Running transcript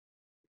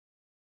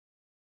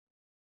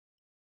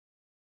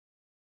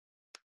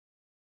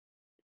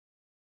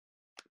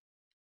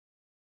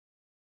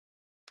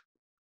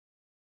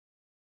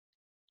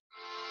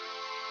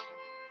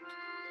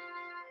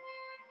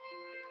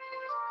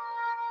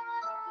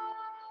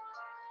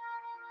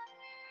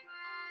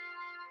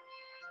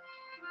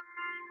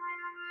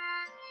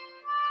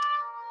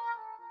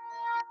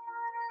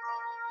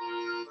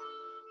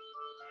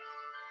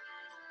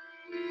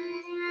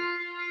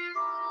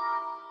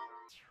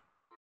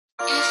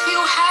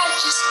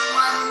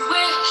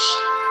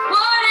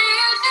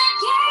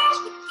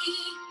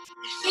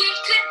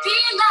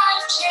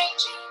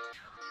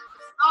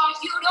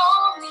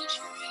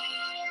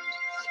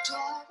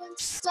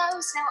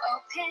gates now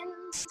open.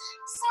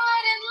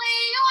 Suddenly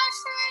you're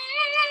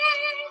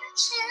free to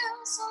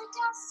choose your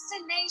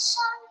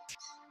destination.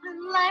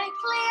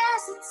 Unlikely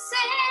as it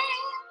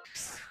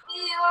seems,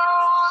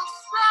 you'll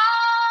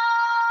fly,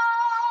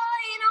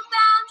 no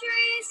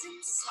boundaries in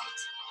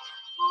sight.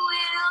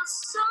 We'll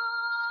soar,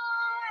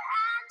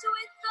 and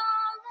with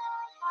all of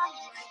our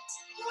might,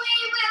 we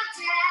will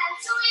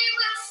dance, we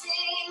will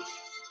sing,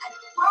 and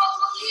the world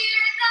will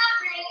hear the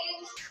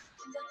ring.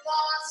 The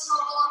bells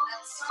toll,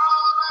 that's all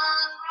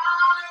of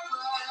our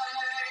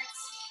words.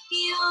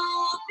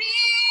 You'll be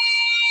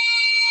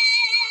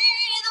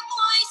the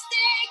voice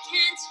they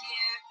can't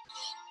hear.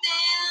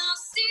 They'll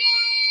see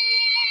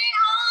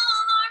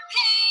all our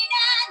pain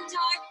and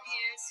our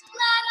fears.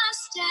 Let us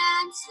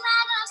dance,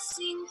 let us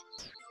sing.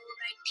 You'll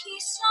write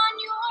peace on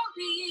your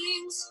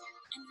wings,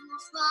 and you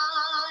will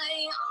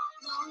fly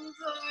all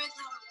over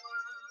the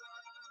world.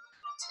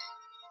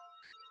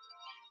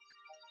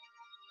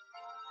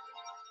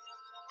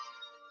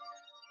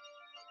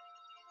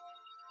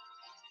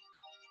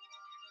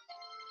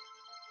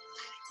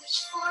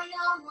 For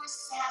no more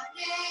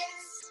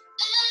sadness.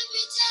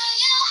 Every day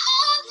a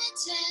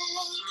holiday.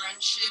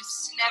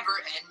 Friendships never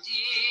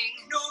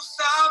ending. No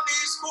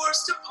families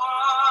forced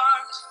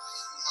apart.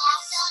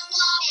 Lots of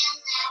love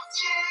and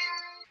laughter.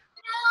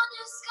 Now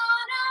just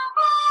gone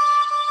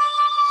away.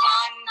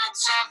 Fun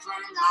that's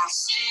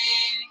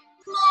everlasting.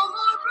 No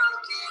more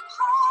broken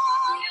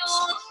hearts.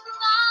 You'll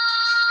fly.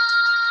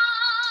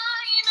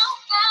 No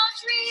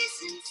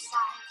boundaries in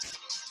sight.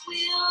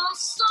 We'll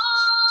soar,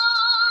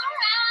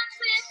 and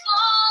with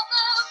all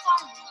of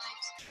our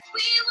might,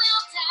 we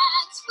will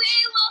dance, we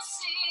will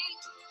sing,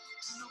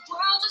 and the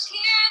world will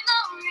hear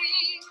the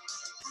ring,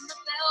 and the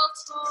bell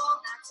toll,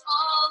 that's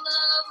all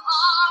of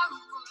our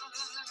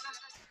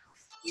words.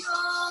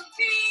 You'll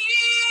be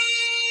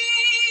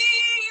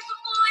the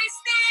voice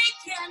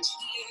they can't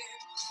hear.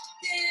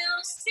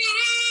 They'll see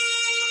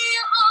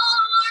all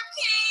our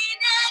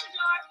pain and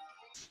our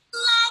fear.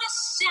 Let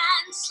us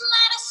dance,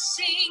 let us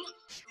sing.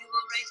 We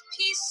will write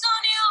peace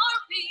on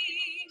your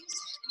wings,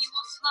 and you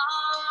will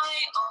fly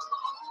all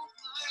over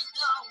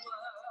the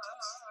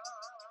world.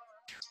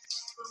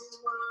 The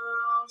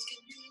world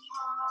can be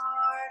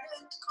hard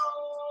and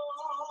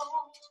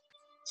cold.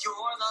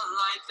 You're the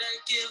light that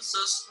gives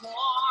us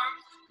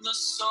warmth, the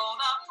soul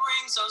that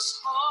brings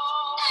us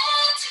home.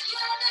 And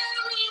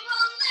together we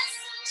will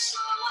listen,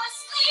 show us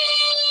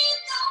lead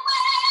the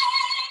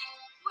way.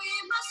 We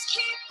must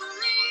keep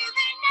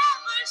believing,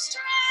 never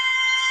stray.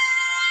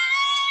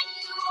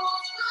 You'll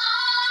fly.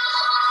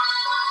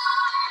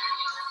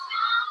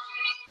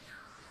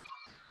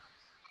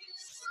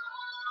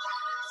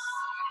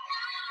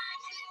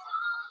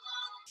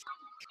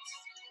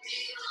 We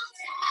will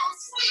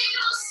dance, we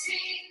will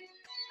sing,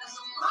 and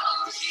the world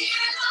will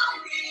hear the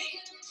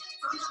ring.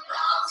 From the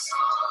bells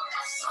toll,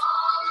 that's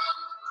all of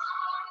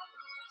our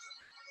words.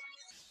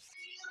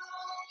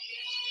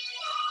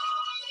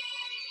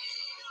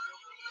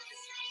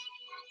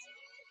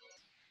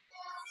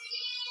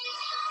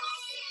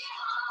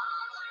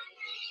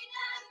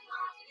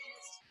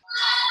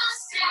 Let us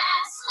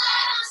dance,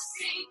 let us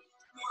sing.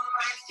 We'll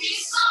write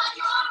peace on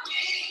your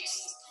wings,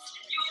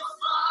 and you will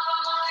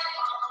fly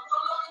all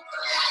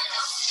over. Let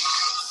us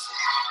dance,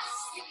 let us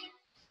sing.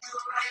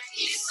 We'll write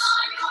peace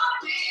on your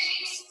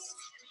wings,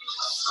 and you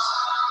will fly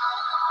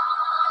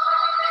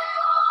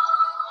all over.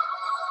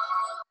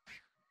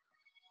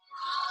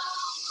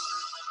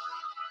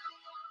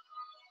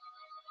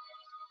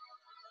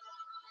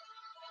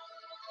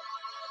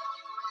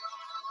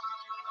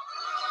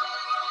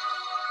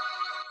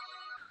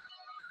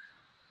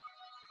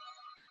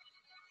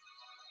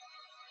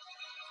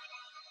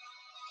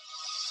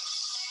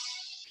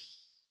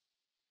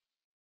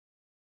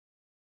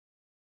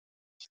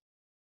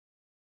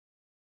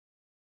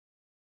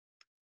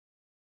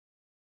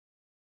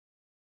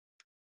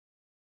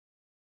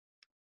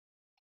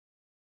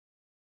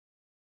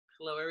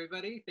 Hello,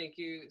 everybody. Thank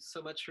you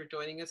so much for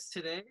joining us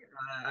today.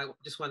 I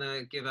just want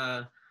to give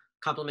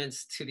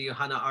compliments to the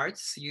Ohana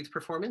Arts youth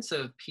performance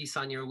of Peace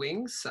on Your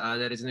Wings.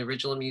 That is an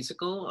original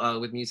musical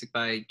with music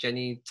by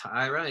Jenny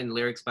Taira and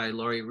lyrics by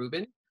Laurie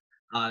Rubin,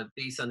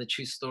 based on the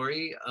true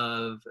story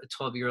of a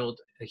 12-year-old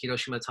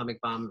Hiroshima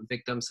atomic bomb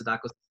victim,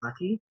 Sadako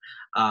Sasaki,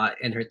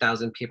 and her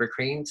 1,000 paper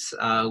cranes,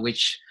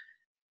 which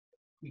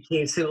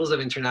became symbols of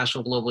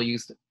international global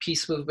youth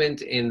peace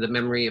movement in the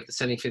memory of the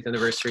 75th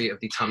anniversary of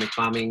the atomic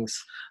bombings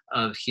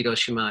of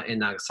Hiroshima and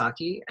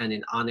Nagasaki, and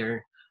in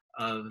honor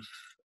of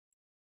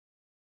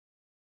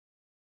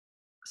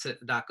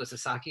Sadako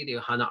Sasaki, the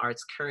Ohana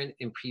Arts current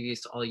and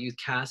previous all youth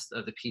cast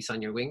of the Peace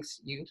on Your Wings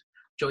youth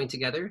joined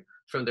together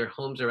from their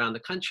homes around the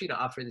country to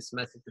offer this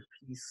message of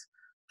peace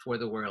for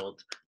the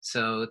world.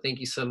 So thank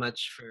you so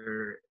much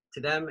to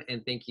them,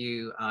 and thank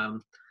you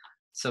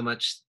so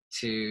much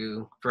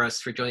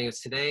for joining us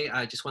today.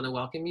 I just want to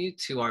welcome you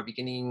to our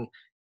beginning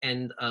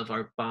end of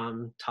our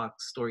Bomb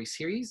Talk Story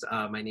series.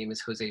 My name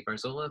is José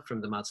Barzola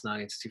from the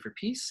Matsunaga Institute for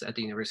Peace at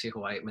the University of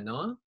Hawaii at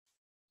Manoa.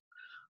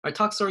 Our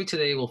talk story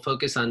today will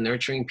focus on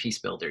nurturing peace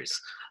builders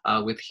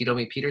with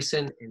Hiromi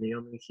Peterson and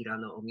Naomi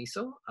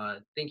Hirano-Omizo.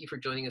 Thank you for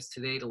joining us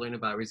today to learn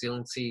about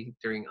resiliency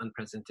during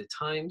unprecedented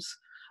times.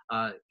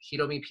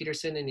 Hiromi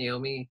Peterson and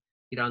Naomi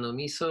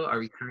Hirano-Omizo are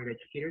retired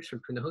educators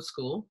from Punahou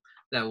School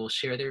that will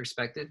share their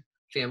respective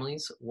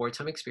families'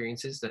 wartime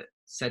experiences that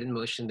set in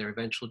motion their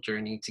eventual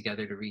journey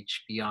together to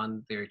reach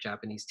beyond their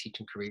Japanese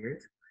teaching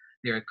careers.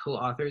 They are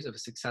co-authors of a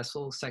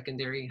successful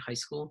secondary high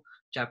school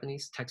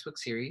Japanese textbook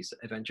series,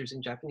 Adventures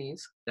in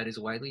Japanese, that is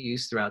widely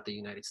used throughout the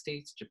United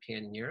States,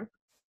 Japan, and Europe.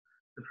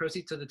 The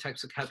proceeds of the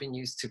textbook have been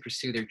used to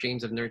pursue their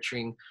dreams of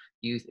nurturing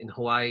youth in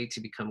Hawaii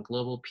to become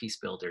global peace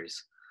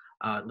builders.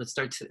 Let's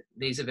start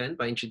today's event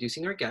by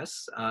introducing our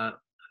guests.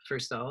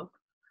 First off,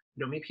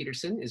 Naomi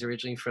Peterson is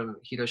originally from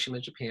Hiroshima,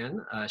 Japan.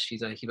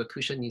 She's a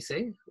Hibakusha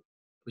Nisei,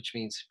 which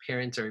means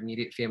parents or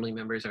immediate family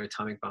members are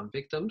atomic bomb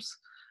victims.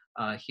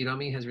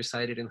 Hiromi has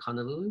resided in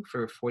Honolulu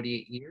for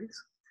 48 years,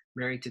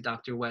 married to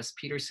Dr. Wes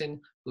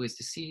Peterson, who is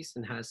deceased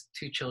and has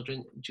 2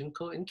 children,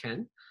 Junko and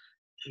Ken.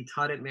 She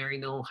taught at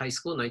Maryknoll High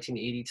School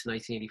 1980 to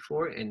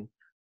 1984 and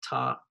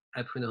taught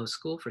at Punahou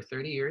School for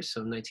 30 years,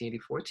 from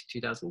 1984 to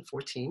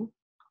 2014.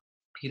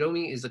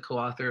 Hiromi is the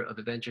co-author of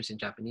Adventures in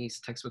Japanese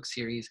textbook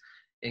series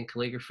and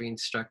calligraphy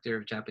instructor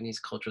of Japanese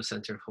Cultural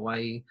Center of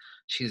Hawaii.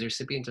 She is a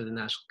recipient of the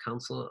National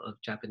Council of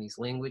Japanese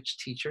Language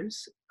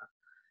Teachers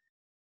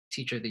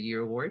Teacher of the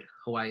Year Award,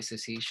 Hawaii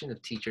Association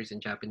of Teachers and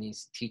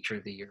Japanese Teacher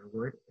of the Year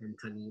Award, and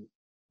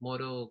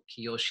Tanimoto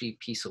Kiyoshi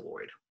Peace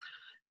Award.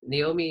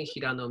 Naomi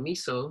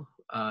Hirano-Omizo,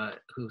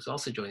 who's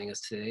also joining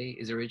us today,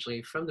 is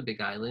originally from the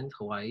Big Island,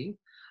 Hawaii.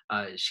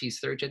 She's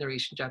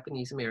 3rd-generation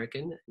Japanese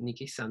American,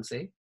 Nikkei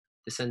Sansei,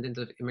 descendant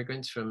of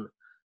immigrants from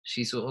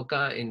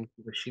Shizuoka in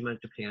Hiroshima,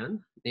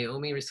 Japan.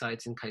 Naomi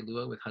resides in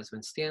Kailua with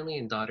husband Stanley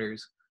and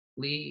daughters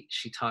Lee.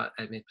 She taught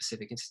at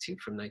Mid-Pacific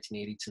Institute from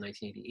 1980 to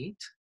 1988,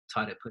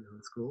 taught at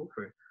Punahou School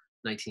for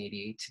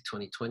 1988 to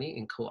 2020,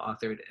 and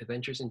co-authored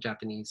Adventures in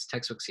Japanese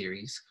textbook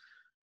series.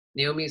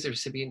 Naomi is a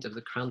recipient of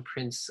the Crown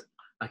Prince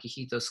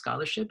Akihito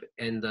Scholarship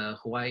and the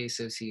Hawaii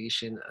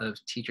Association of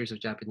Teachers of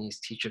Japanese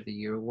Teacher of the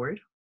Year Award.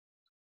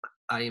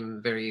 I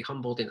am very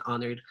humbled and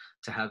honored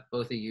to have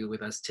both of you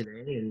with us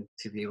today and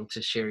to be able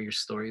to share your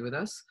story with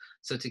us.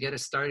 So to get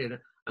us started,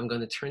 I'm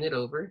going to turn it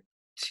over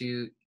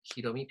to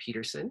Hiromi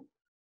Peterson.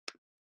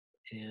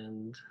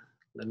 And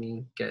let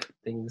me get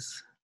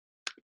things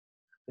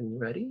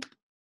ready.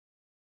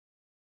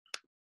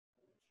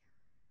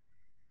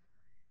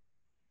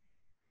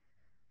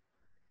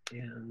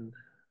 And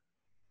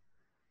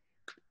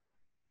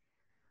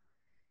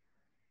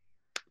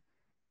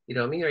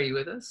Hiromi, are you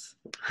with us?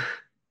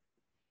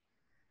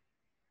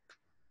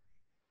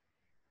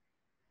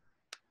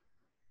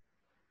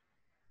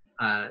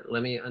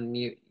 Let me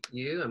unmute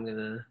you. I'm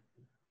gonna,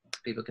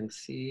 people can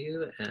see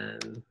you,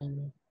 and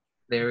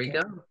there we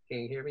go. Can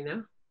you hear me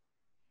now?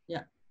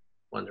 Yeah.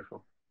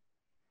 Wonderful.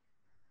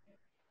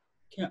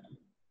 Yeah.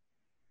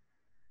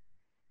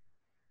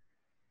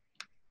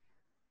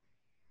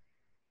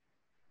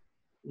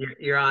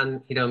 You're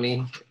on,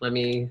 Hiromi. Let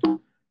me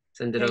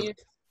send it over.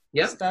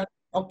 Yep. Start?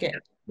 Okay.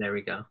 Yep. There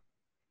we go.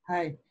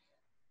 Hi.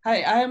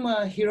 Hi, I'm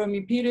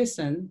Hiromi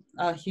Peterson,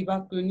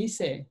 Hibaku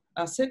Nisei,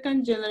 a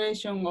 2nd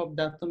generation of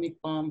the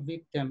atomic bomb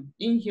victim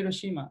in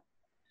Hiroshima.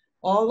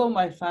 All of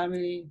my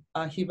family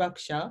are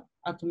Hibakusha,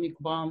 atomic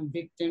bomb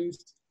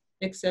victims,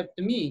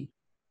 except me.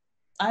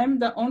 I'm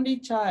the only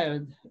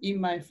child in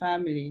my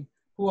family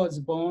who was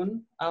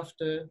born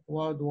after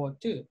World War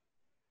II.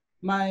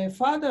 My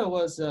father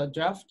was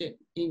drafted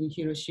in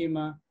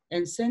Hiroshima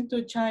and sent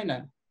to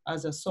China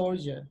as a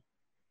soldier.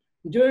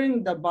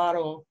 During the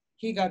battle,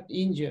 he got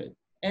injured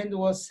and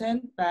was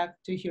sent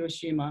back to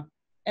Hiroshima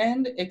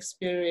and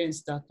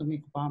experienced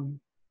atomic bombing.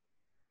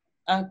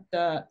 At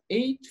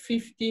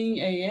 8:15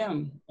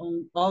 a.m.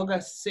 on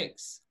August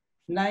 6,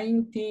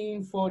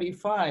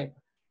 1945,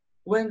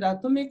 when the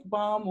atomic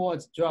bomb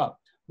was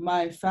dropped,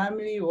 my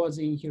family was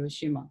in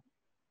Hiroshima.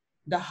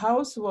 The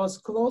house was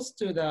close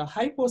to the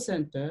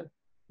hypocenter,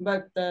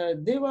 but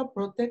they were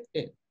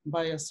protected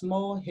by a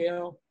small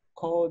hill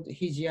called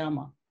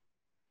Hijiyama.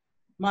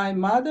 My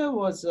mother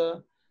was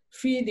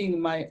feeding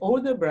my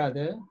older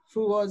brother,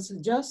 who was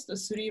just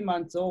 3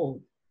 months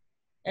old,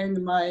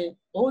 and my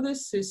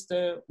oldest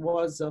sister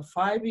was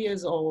 5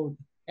 years old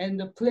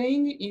and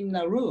playing in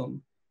a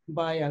room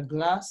by a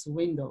glass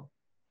window.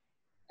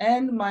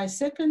 And my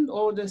second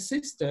older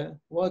sister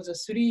was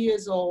 3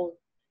 years old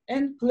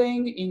and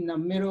playing in the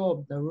middle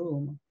of the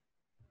room.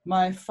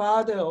 My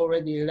father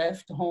already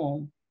left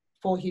home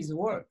for his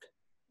work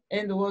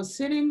and was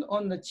sitting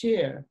on the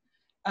chair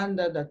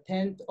under the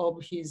tent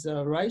of his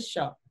rice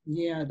shop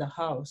near the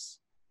house.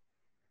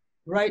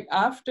 Right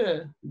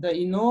after the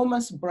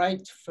enormous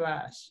bright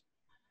flash,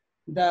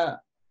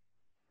 the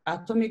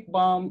atomic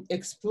bomb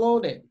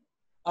exploded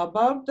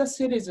above the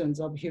citizens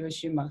of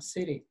Hiroshima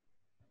City.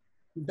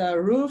 The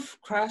roof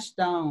crashed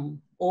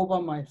down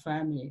over my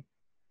family.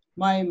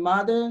 My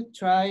mother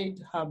tried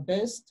her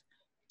best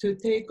to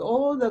take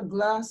all the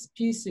glass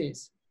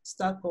pieces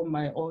stuck on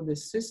my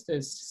oldest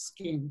sister's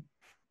skin.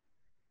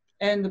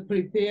 and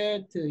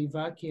prepared to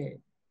evacuate.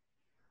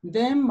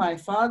 Then my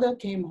father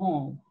came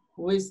home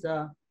with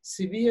the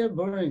severe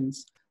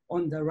burns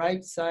on the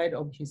right side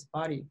of his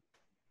body.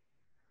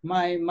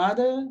 My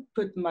mother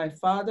put my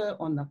father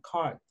on a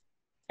cart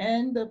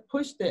and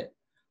pushed it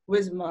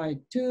with my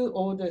two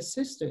older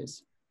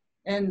sisters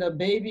and the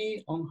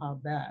baby on her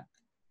back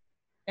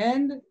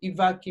and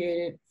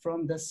evacuated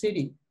from the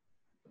city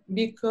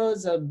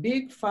because a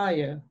big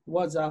fire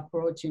was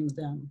approaching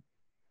them.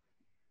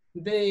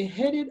 They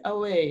headed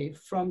away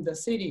from the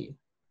city.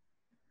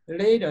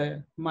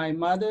 Later, my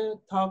mother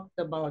talked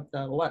about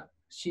what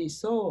she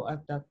saw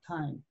at that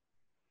time,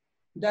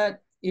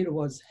 that it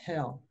was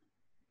hell.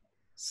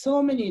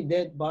 So many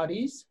dead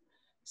bodies,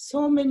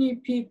 so many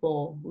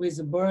people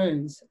with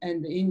burns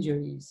and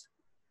injuries.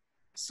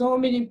 So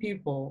many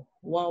people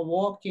were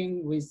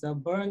walking with a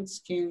burnt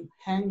skin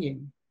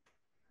hanging,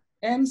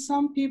 and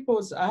some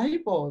people's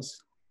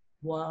eyeballs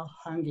were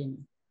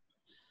hanging.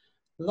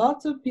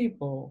 Lots of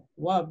people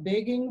were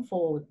begging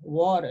for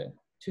water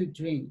to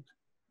drink,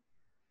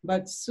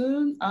 but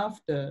soon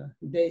after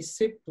they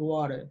sipped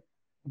water,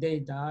 they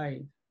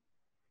died.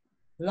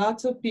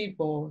 Lots of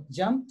people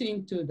jumped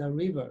into the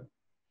river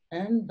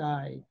and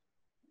died.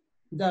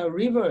 The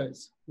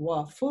rivers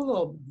were full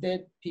of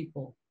dead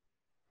people.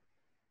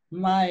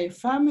 My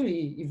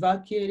family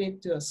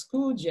evacuated to a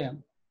school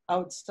gym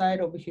outside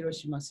of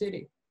Hiroshima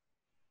City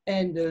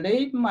and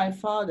laid my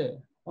father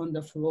on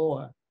the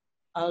floor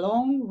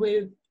along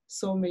with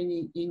so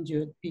many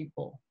injured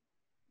people.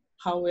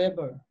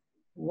 However,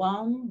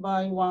 one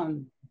by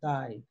one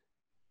died.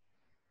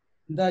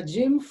 The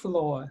gym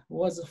floor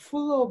was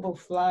full of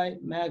fly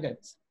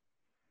maggots.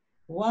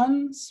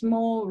 One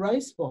small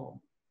rice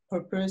ball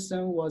per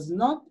person was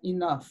not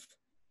enough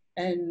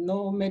and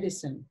no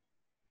medicine.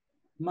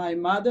 My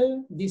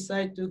mother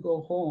decided to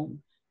go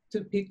home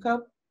to pick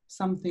up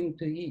something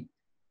to eat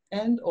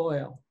and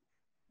oil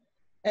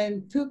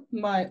and took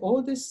my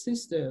oldest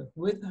sister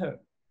with her.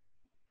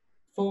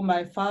 For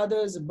my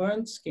father's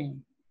burnt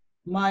skin,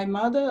 my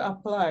mother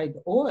applied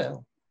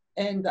oil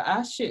and the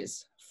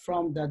ashes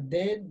from the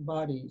dead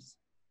bodies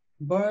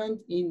burned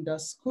in the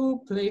school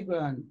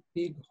playground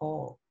big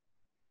hall.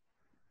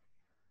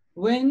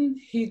 When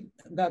he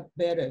got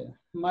better,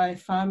 my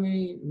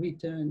family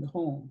returned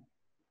home.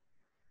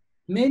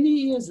 Many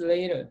years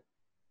later,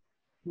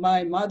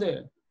 my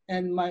mother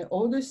and my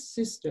oldest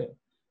sister,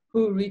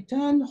 who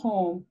returned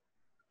home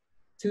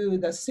to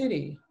the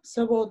city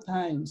several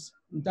times,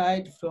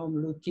 died from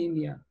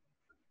leukemia.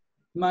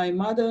 My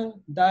mother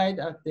died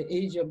at the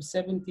age of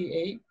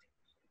 78,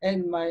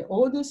 and my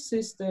oldest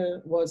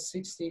sister was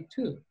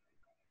 62.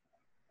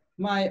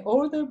 My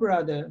older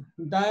brother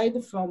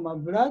died from a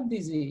blood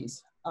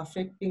disease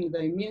affecting the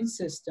immune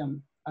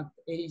system at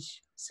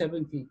age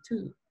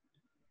 72.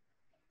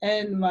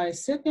 And my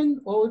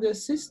second older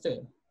sister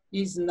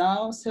is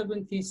now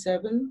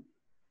 77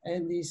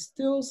 and is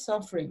still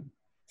suffering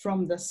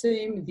from the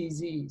same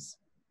disease.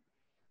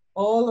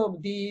 All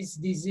of these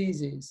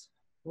diseases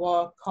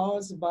were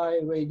caused by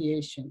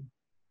radiation.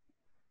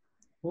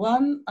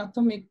 One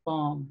atomic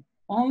bomb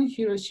on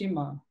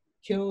Hiroshima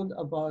killed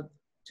about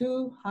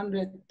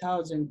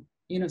 200,000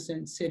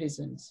 innocent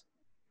citizens,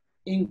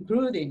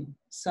 including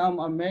some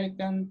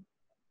American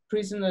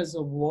prisoners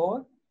of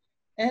war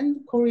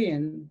and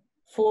Korean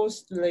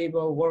forced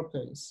labor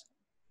workers.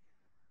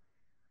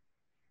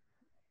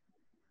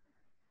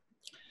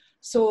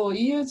 So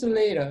years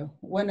later,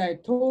 when I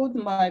told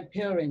my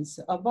parents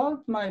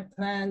about my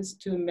plans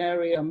to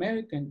marry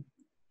American,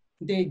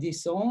 they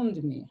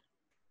disowned me.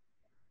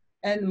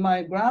 And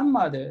my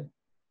grandmother,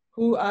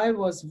 who I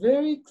was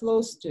very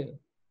close to,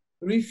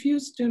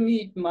 refused to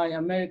meet my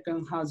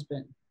American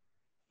husband.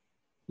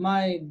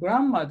 My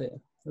grandmother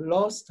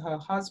lost her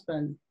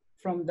husband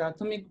from the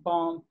atomic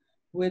bomb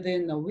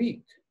within a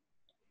week.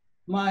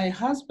 My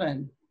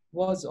husband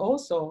was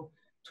also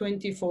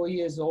 24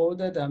 years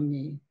older than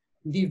me,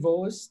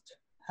 divorced,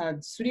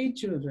 had 3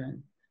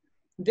 children.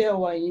 There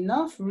were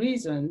enough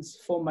reasons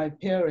for my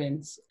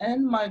parents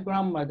and my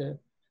grandmother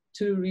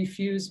to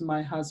refuse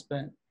my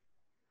husband.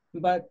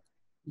 But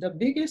the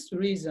biggest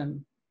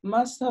reason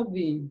must have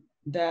been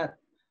that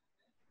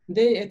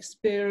they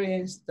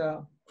experienced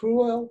a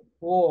cruel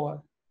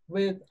war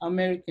with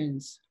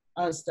Americans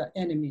as the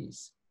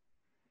enemies.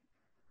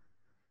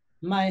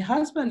 My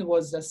husband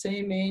was the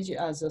same age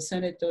as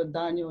Senator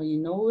Daniel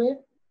Inouye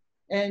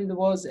and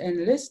was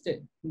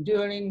enlisted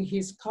during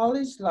his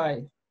college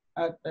life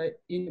at the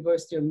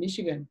University of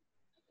Michigan.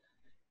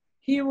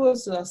 He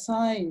was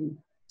assigned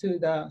to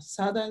the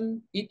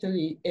Southern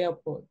Italy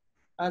airport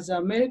as an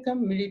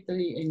American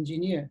military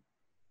engineer.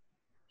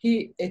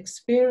 He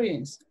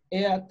experienced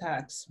air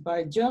attacks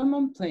by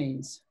German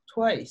planes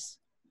twice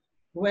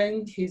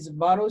when his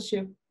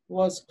battleship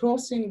was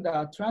crossing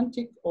the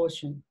Atlantic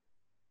Ocean.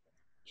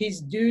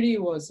 His duty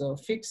was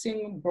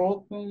fixing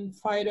broken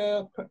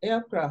fighter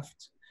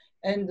aircraft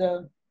and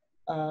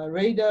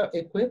radar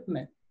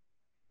equipment,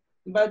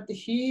 but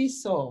he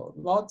saw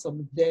lots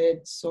of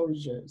dead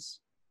soldiers.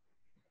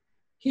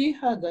 He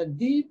had a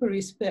deep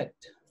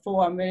respect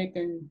for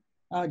American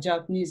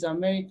Japanese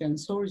American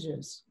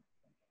soldiers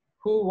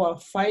who were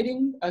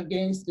fighting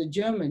against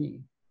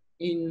Germany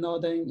in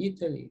northern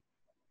Italy.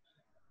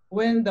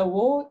 When the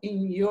war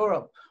in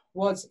Europe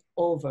was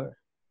over,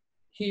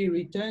 he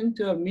returned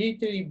to a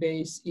military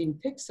base in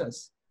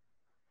Texas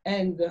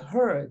and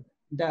heard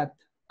that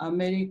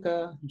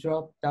America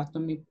dropped the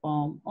atomic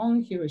bomb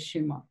on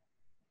Hiroshima.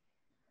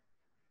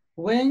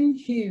 When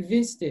he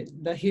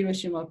visited the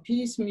Hiroshima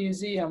Peace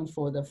Museum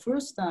for the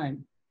first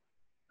time,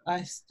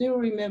 I still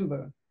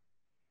remember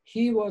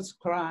he was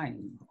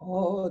crying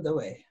all the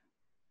way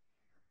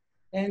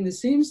and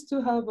seems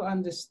to have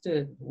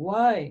understood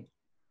why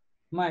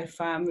my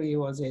family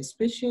was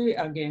especially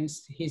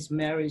against his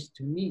marriage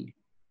to me.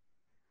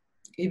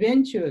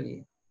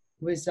 Eventually,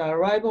 with the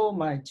arrival of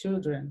my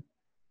children,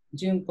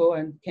 Junko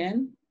and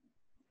Ken,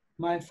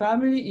 my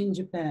family in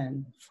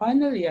Japan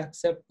finally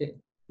accepted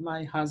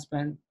my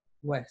husband,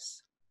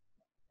 Wes.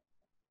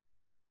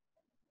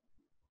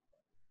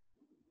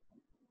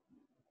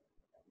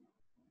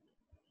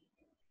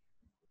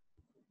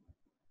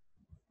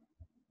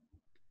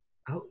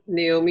 Oh,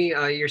 Naomi,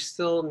 you're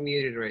still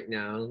muted right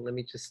now. Let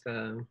me just,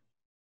 there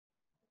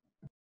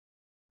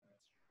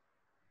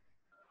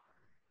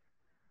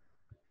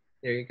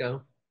you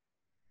go.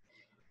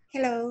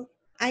 Hello,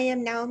 I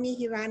am Naomi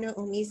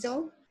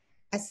Hirano-Omizo,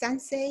 a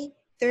Sansei,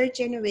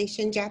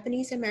 third-generation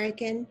Japanese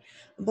American,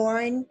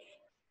 born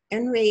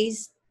and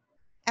raised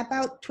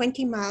about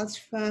 20 miles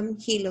from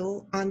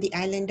Hilo on the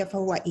island of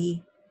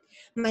Hawaii.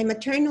 My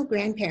maternal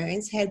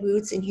grandparents had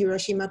roots in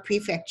Hiroshima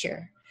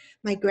Prefecture.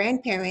 My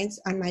grandparents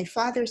on my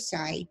father's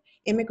side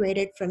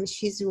immigrated from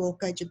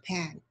Shizuoka,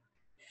 Japan.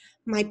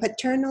 My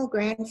paternal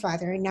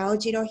grandfather,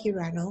 Naojiro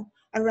Hirano,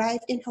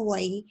 arrived in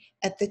Hawaii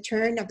at the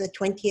turn of the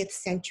 20th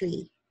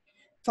century,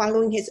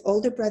 following his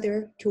older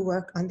brother to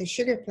work on the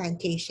sugar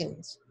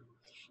plantations.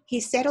 He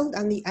settled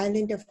on the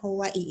island of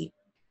Hawaii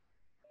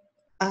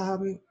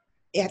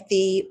at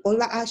the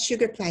Ola'a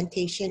sugar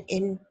plantation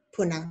in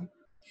Puna.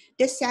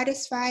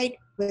 Dissatisfied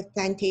with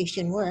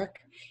plantation work,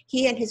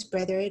 he and his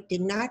brother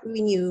did not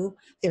renew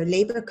their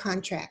labor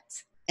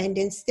contracts and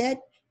instead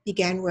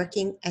began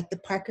working at the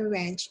Parker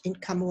Ranch in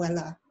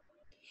Kamuela.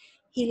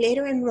 He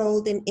later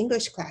enrolled in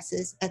English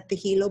classes at the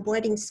Hilo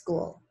boarding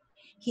school.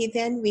 He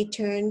then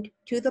returned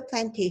to the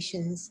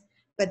plantations,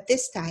 but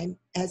this time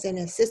as an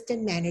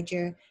assistant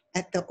manager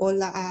at the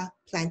Ola'a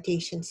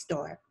plantation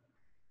store.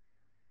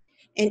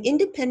 An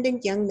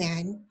independent young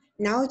man,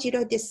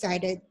 Naojiro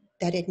decided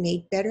that it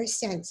made better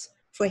sense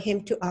for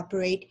him to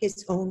operate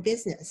his own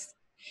business.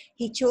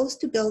 He chose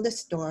to build a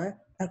store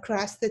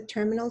across the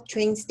terminal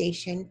train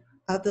station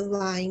of the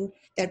line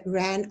that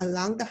ran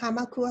along the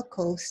Hamakua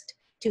coast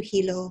to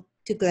Hilo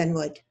to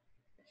Glenwood.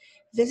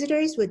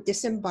 Visitors would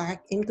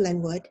disembark in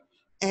Glenwood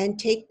and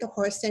take the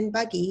horse and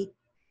buggy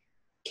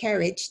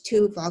carriage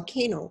to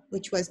Volcano,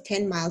 which was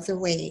 10 miles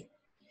away.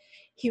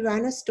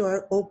 Hirano's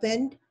store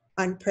opened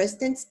on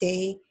President's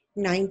Day,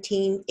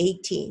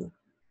 1918.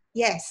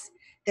 Yes,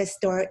 the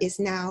store is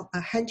now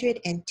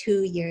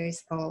 102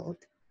 years old.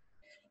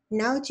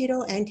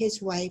 Naojiro and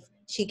his wife,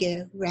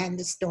 Shige, ran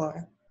the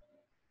store.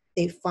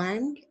 They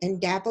farmed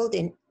and dabbled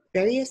in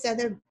various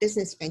other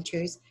business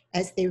ventures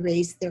as they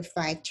raised their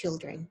 5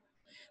 children.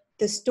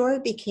 The store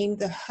became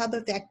the hub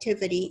of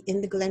activity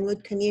in the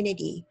Glenwood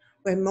community,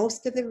 where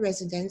most of the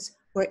residents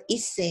were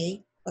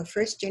Issei, or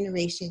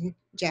first-generation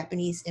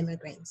Japanese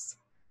immigrants.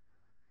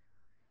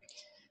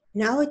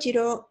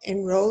 Naojiro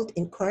enrolled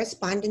in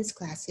correspondence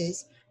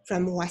classes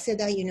from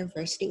Waseda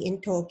University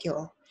in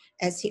Tokyo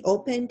as he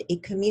opened a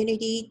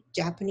community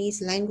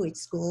Japanese language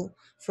school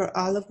for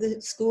all of the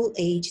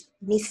school-aged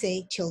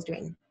Nisei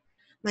children.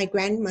 My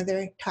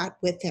grandmother taught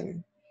with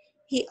him.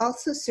 He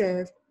also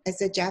served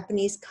as a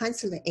Japanese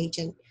consular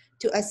agent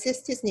to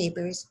assist his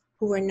neighbors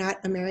who were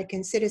not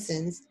American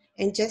citizens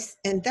and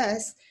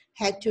thus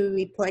had to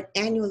report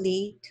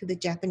annually to the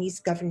Japanese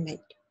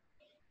government.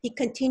 He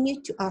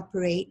continued to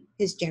operate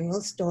his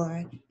general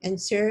store and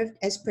served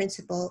as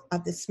principal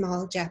of the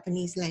small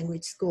Japanese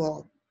language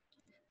school.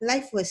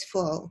 Life was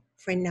full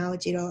for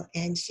Naojiro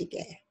and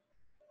Shige.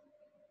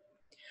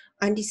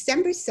 On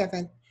December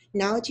 7th,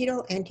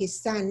 Naojiro and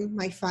his son,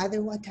 my father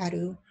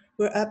Wataru,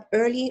 were up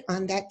early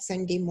on that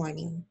Sunday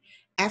morning.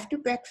 After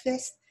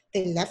breakfast,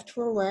 they left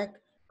for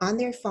work on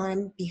their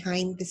farm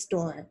behind the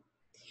store.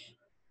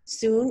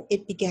 Soon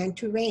it began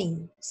to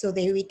rain, so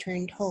they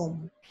returned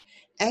home.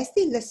 As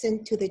they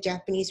listened to the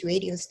Japanese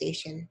radio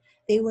station,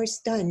 they were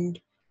stunned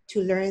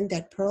to learn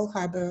that Pearl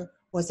Harbor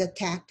was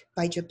attacked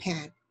by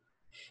Japan.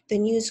 The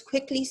news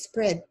quickly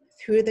spread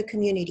through the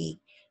community,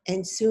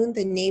 and soon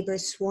the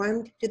neighbors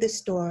swarmed to the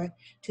store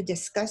to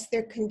discuss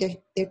their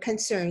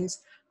concerns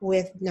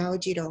with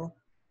Naojiro,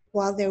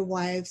 while their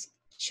wives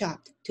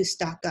shopped to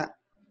stock up.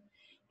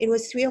 It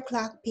was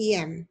 3:00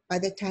 p.m. by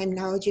the time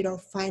Naojiro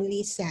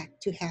finally sat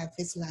to have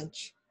his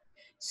lunch.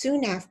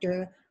 Soon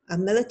after, a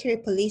military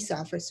police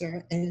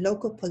officer and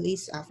local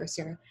police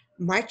officer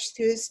marched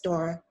through the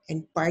store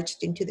and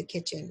barged into the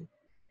kitchen.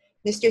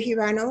 "Mr.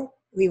 Hirano,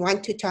 we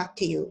want to talk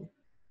to you."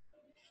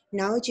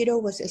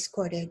 Naojiro was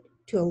escorted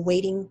to a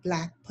waiting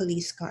Black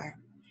police car.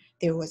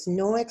 There was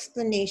no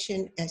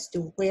explanation as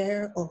to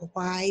where or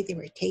why they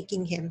were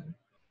taking him,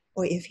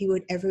 or if he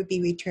would ever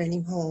be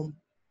returning home.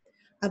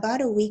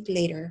 About a week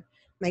later,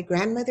 my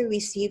grandmother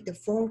received a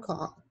phone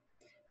call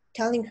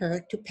telling her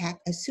to pack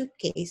a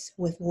suitcase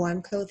with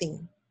warm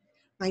clothing.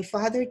 My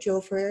father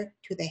drove her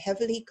to the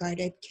heavily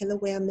guarded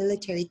Kilauea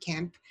military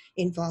camp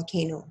in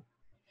Volcano.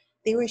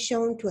 They were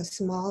shown to a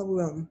small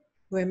room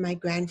where my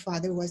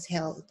grandfather was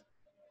held.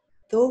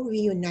 Though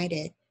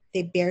reunited,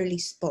 they barely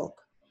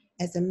spoke,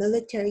 as a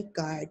military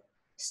guard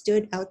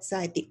stood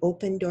outside the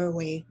open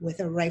doorway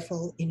with a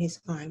rifle in his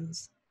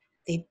arms.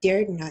 They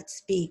dared not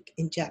speak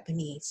in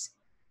Japanese.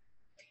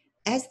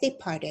 As they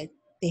parted,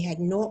 they had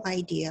no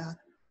idea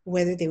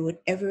whether they would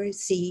ever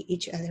see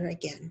each other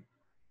again.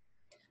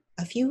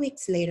 A few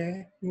weeks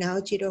later,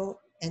 Naojiro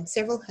and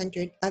several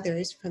hundred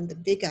others from the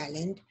Big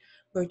Island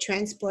were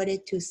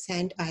transported to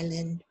Sand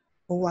Island,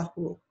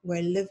 Oahu,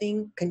 where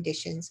living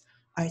conditions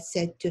are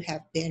said to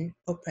have been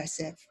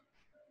oppressive.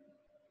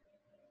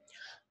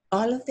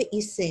 All of the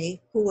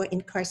Issei who were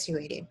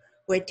incarcerated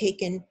were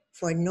taken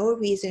for no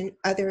reason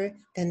other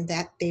than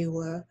that they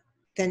were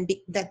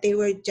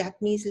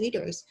Japanese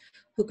leaders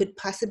who could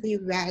possibly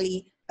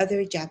rally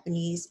other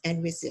Japanese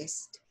and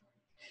resist.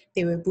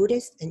 They were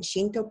Buddhist and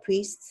Shinto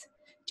priests,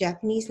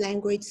 Japanese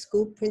language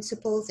school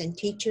principals and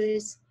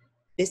teachers,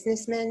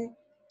 businessmen,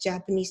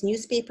 Japanese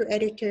newspaper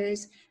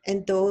editors,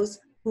 and those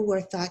who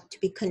were thought to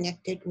be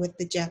connected with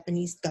the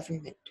Japanese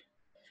government.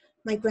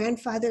 My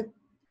grandfather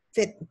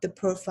fit the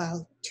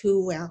profile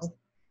too well.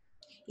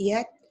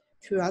 Yet,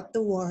 throughout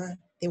the war,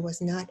 there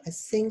was not a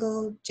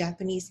single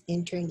Japanese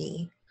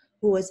internee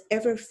who was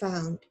ever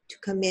found to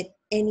commit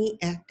any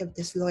act of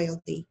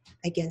disloyalty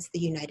against the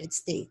United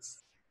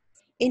States.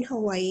 In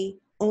Hawaii,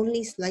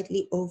 only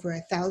slightly over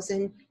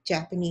 1,000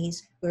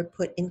 Japanese were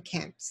put in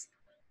camps,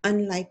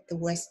 unlike the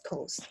West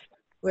Coast,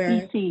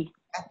 where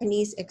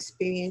Japanese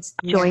experienced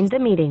mass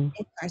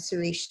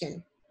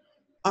incarceration.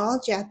 All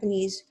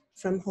Japanese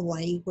from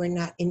Hawaii were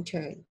not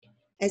interned,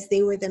 as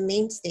they were the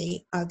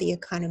mainstay of the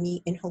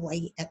economy in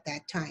Hawaii at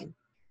that time.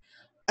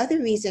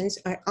 Other reasons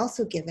are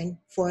also given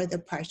for the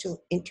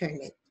partial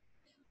internment.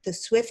 The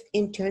swift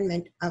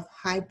internment of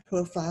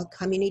high-profile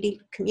community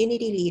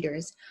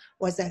leaders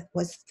was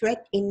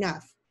threat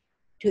enough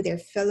to their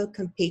fellow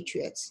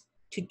compatriots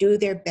to do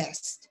their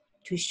best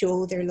to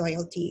show their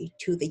loyalty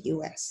to the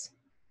U.S.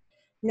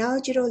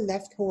 Naojiro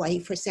left Hawaii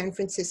for San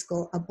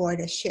Francisco aboard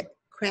a ship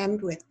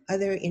crammed with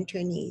other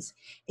internees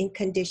in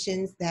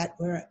conditions that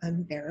were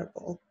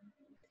unbearable.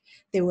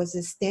 There was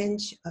a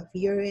stench of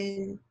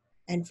urine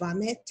and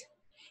vomit.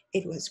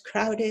 It was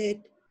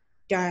crowded,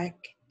 dark,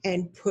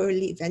 and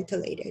poorly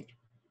ventilated.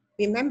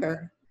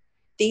 Remember,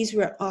 these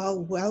were all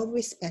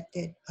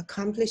well-respected,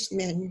 accomplished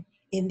men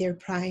in their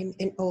prime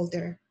and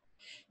older.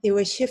 They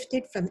were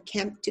shifted from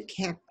camp to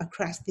camp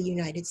across the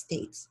United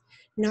States,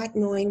 not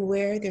knowing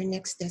where their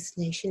next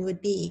destination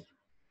would be.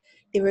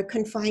 They were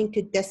confined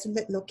to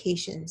desolate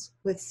locations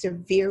with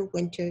severe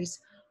winters,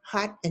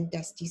 hot and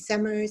dusty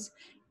summers,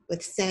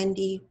 with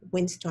sandy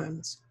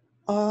windstorms,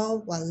 all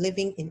while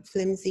living in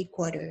flimsy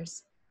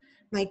quarters.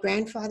 My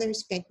grandfather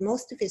spent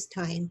most of his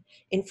time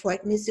in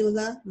Fort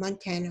Missoula,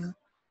 Montana,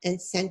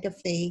 and Santa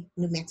Fe,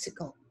 New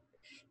Mexico.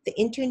 The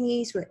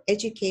internees were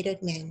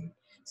educated men,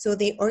 so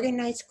they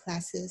organized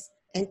classes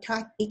and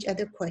taught each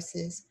other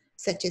courses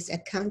such as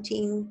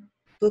accounting,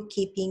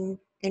 bookkeeping,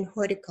 and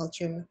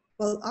horticulture,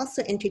 while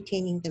also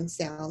entertaining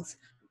themselves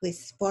with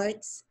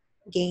sports,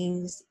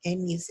 games,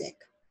 and music.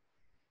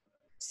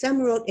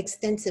 Some wrote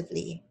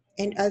extensively,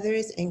 and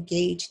others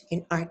engaged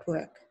in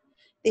artwork.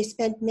 They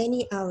spent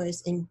many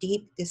hours in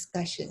deep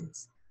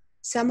discussions,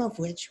 some of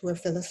which were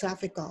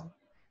philosophical.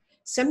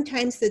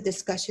 Sometimes the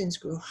discussions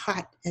grew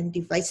hot and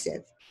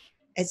divisive,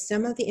 as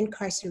some of the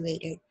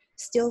incarcerated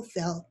still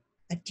felt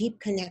a deep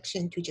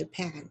connection to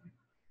Japan,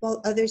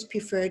 while others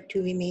preferred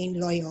to remain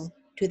loyal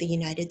to the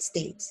United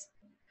States.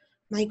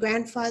 My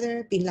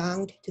grandfather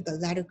belonged to the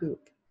latter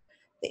group.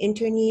 The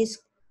internees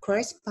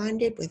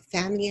corresponded with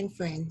family and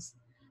friends,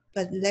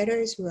 but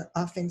letters were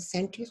often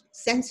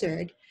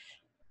censored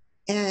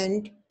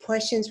and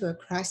portions were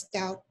crossed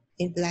out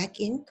in black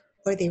ink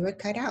or they were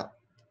cut out.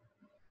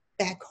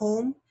 Back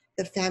home,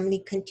 the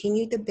family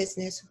continued the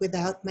business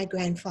without my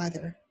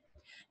grandfather.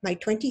 My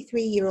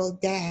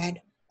 23-year-old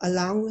dad,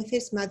 along with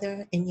his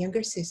mother and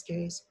younger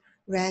sisters,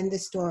 ran the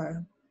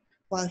store,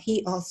 while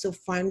he also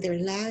farmed their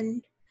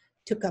land,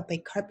 took up a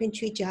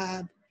carpentry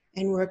job,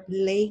 and worked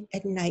late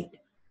at night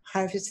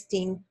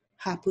harvesting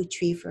hapu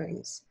tree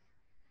ferns.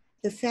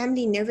 The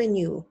family never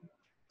knew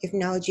if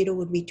Naojiro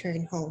would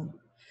return home,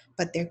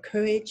 but their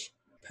courage,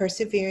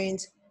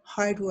 perseverance,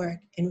 hard work,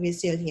 and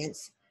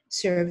resilience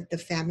served the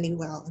family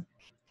well.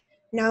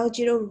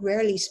 Naojiro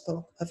rarely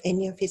spoke of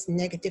any of his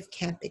negative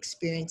camp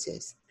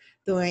experiences,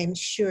 though I am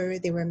sure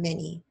there were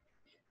many.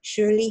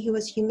 Surely he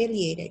was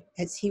humiliated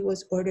as he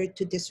was ordered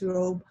to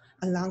disrobe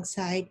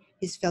alongside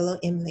his fellow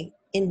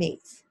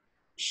inmates.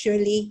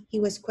 Surely he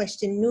was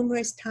questioned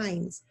numerous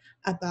times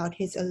about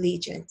his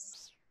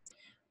allegiance.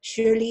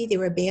 Surely there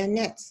were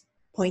bayonets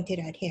pointed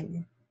at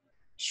him.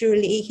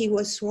 Surely he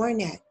was sworn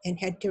at and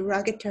had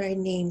derogatory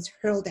names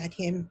hurled at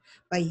him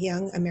by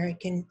young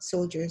American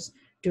soldiers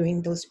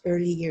during those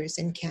early years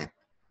in camp.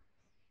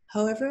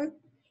 However,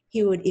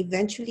 he would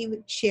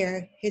eventually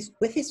share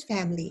with his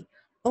family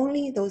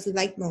only those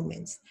light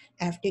moments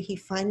after he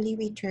finally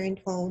returned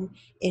home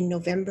in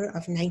November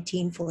of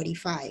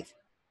 1945.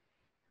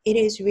 It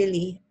is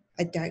really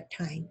a dark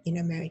time in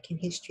American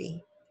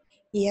history.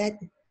 Yet,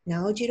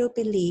 Naohiro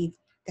believed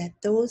that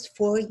those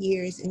 4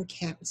 years in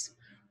camps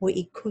were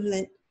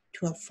equivalent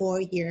to a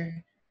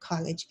 4-year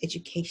college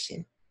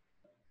education.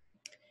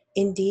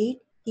 Indeed,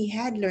 he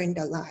had learned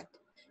a lot,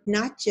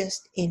 not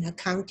just in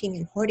accounting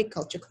and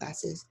horticulture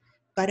classes,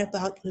 but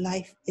about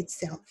life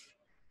itself.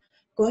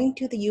 Going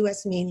to the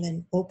US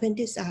mainland opened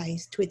his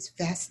eyes to its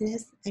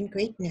vastness and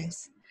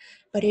greatness,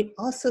 but it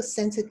also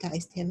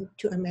sensitized him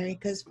to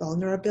America's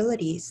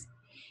vulnerabilities.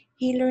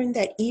 He learned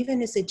that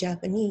even as a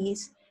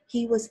Japanese,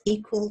 he was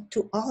equal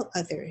to all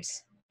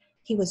others.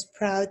 He was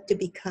proud to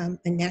become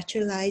a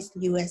naturalized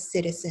US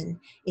citizen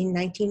in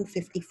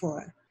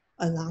 1954,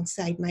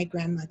 alongside my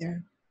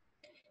grandmother.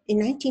 In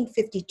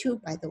 1952,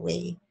 by the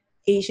way,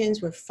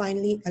 Asians were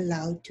finally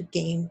allowed to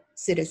gain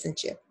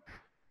citizenship.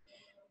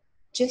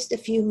 Just a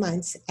few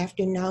months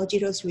after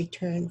Naojiro's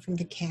return from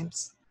the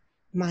camps,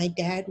 my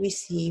dad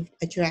received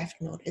a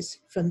draft notice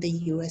from the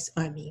US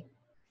Army.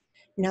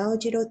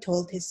 Naojiro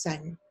told his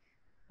son,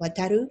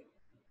 "Wataru,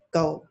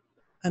 go.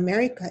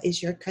 America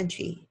is your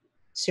country.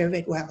 Serve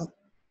it well."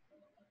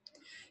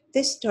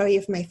 This story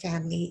of my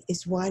family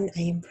is one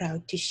I am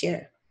proud to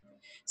share.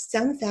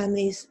 Some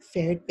families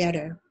fared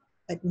better,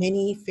 but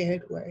many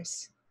fared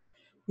worse.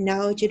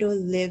 Naojiro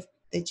lived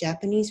the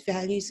Japanese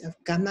values of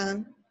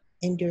gaman,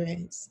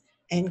 endurance,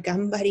 and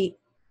gambari,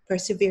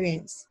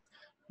 perseverance,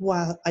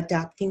 while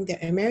adopting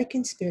the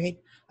American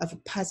spirit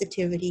of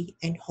positivity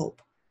and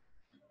hope.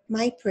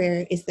 My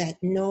prayer is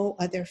that no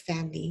other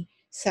family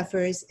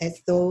suffers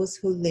as those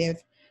who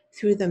live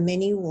through the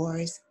many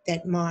wars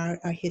that mar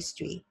our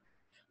history.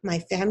 My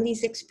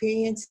family's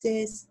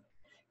experiences,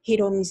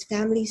 Hiromi's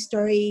family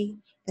story,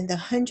 and the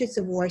hundreds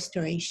of war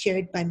stories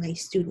shared by my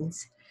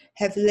students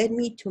have led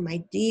me to my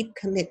deep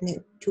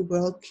commitment to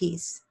world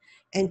peace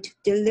and to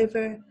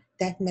deliver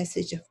that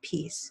message of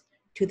peace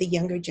to the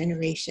younger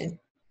generation.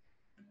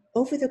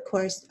 Over the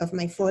course of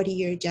my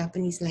 40-year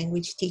Japanese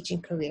language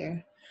teaching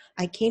career,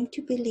 I came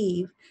to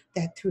believe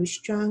that through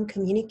strong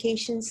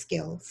communication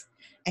skills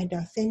and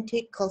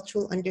authentic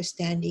cultural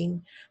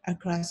understanding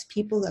across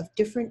people of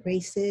different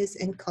races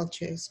and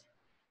cultures,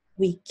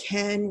 we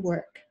can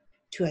work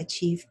to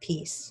achieve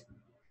peace.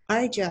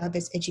 Our job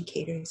as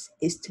educators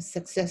is to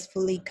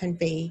successfully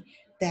convey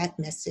that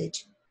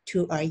message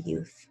to our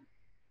youth.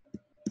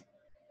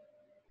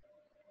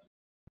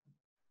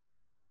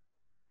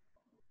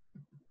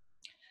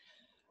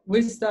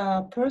 With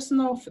the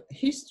personal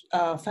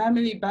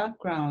family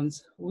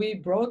backgrounds we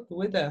brought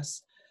with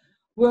us,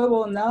 we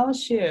will now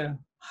share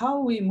how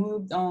we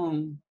moved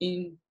on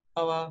in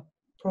our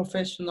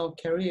professional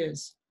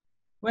careers.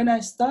 When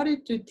I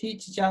started to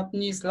teach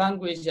Japanese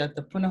language at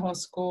the Punahou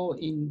School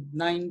in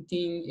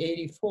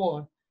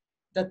 1984,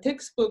 the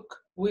textbook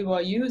we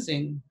were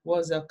using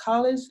was a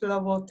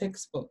college-level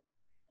textbook,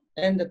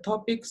 and the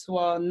topics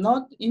were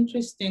not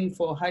interesting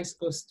for high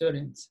school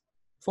students.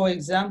 For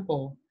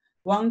example,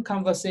 one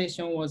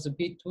conversation was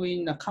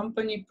between a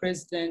company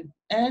president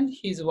and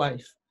his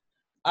wife.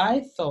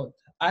 I thought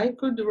I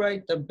could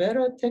write a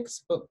better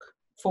textbook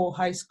for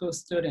high school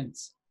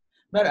students,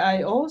 but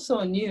I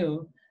also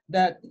knew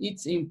that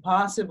it's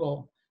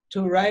impossible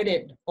to write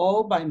it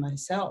all by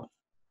myself.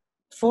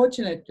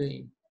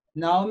 Fortunately,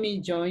 Naomi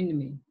joined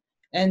me,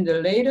 and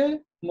later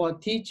more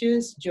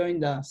teachers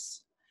joined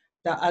us.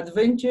 The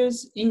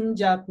Adventures in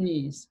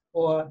Japanese,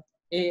 or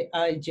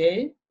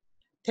AIJ,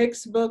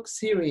 textbook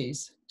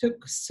series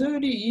took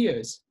 30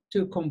 years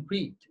to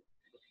complete.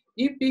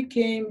 It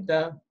became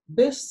the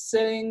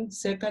best-selling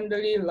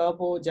secondary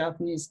level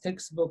Japanese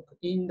textbook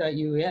in the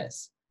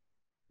US.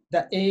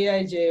 The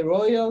AIJ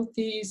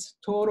royalties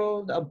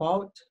totaled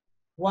about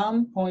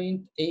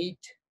 $1.8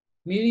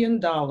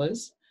 million,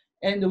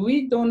 and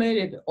we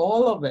donated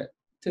all of it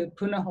to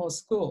Punahou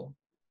School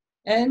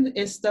and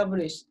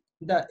established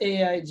the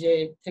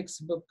AIJ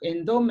Textbook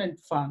Endowment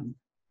Fund.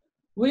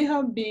 We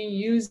have been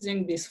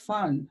using this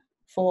fund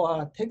for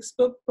our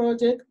textbook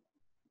project,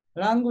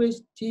 language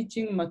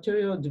teaching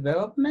material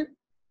development,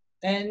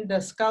 and the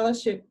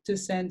scholarship to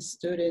send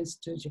students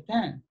to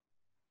Japan.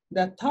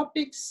 The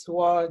topics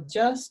were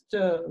just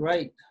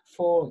right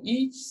for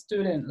each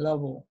student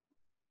level.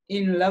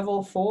 In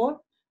level 4,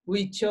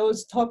 we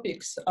chose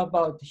topics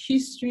about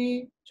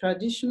history,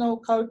 traditional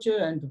culture,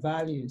 and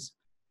values,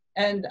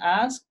 and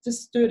asked the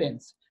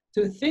students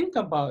to think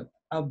about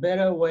a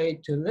better way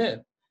to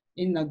live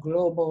in a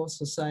global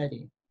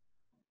society.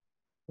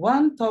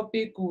 One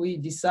topic we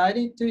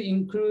decided to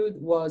include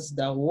was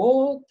the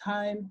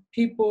wartime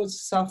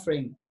people's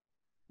suffering.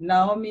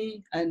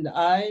 Naomi and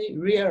I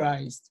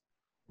realized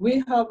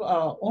we have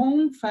our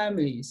own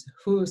families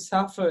who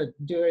suffered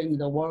during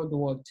the World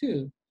War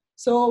II,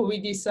 So we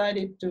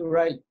decided to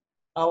write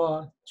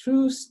our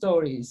true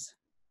stories.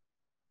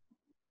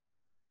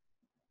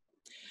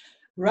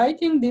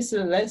 Writing this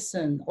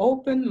lesson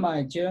opened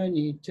my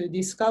journey to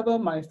discover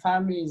my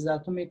family's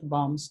atomic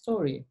bomb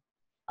story.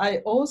 I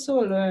also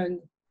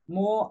learned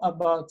more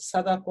about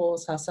Sadako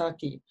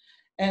Sasaki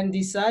and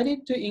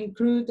decided to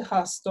include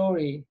her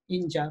story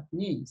in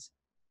Japanese.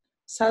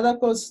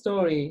 Sadako's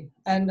story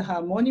and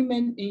her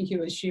monument in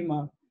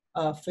Hiroshima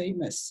are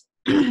famous.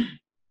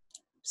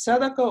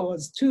 Sadako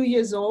was 2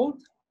 years old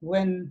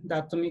when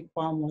the atomic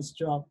bomb was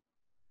dropped.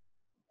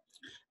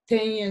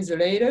 10 years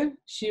later,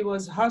 she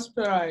was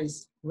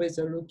hospitalized with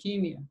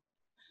leukemia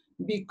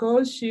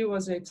because she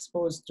was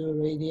exposed to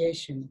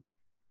radiation.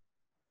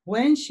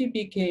 When she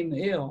became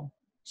ill,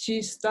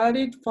 she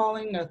started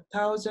falling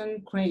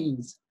 1,000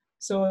 cranes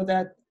so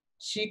that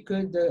she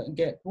could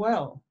get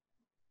well.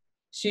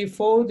 She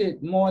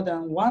folded more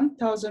than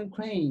 1,000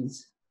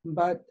 cranes,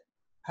 but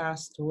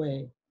passed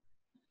away.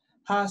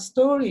 Her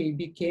story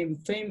became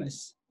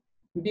famous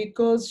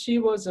because she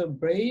was a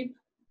brave,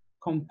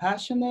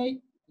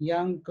 compassionate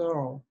young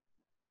girl.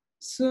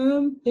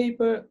 Soon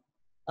paper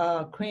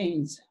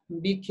cranes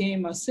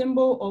became a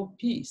symbol of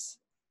peace.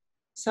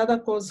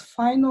 Sadako's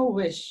final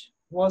wish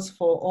was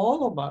for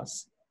all of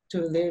us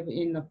to live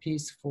in a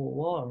peaceful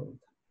world.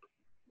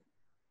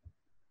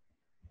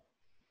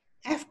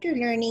 After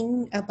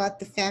learning about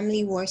the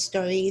family war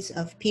stories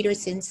of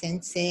Peterson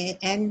Sensei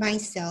and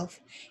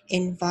myself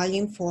in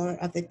Volume 4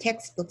 of the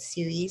textbook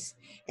series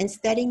and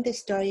studying the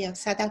story of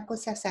Sadako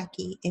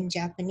Sasaki in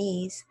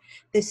Japanese,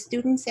 the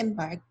students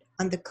embarked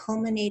on the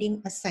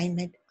culminating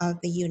assignment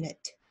of the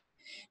unit.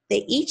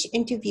 They each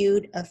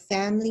interviewed a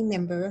family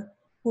member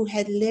who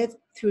had lived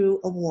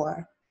through a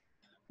war.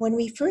 When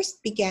we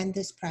first began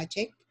this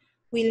project,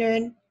 we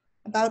learned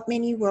about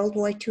many World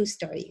War II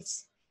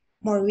stories.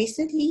 More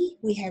recently,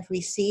 we have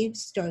received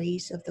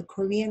stories of the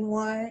Korean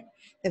War,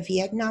 the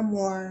Vietnam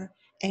War,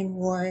 and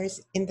wars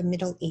in the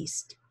Middle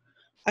East.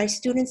 Our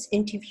students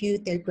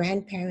interviewed their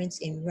grandparents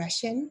in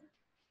Russian,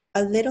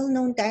 a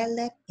little-known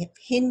dialect of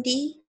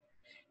Hindi,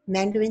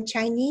 Mandarin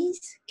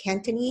Chinese,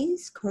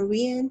 Cantonese,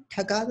 Korean,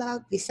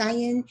 Tagalog,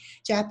 Visayan,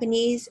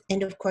 Japanese,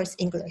 and of course,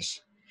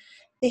 English.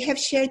 They have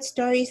shared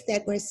stories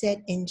that were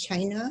set in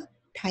China,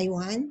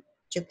 Taiwan,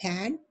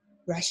 Japan,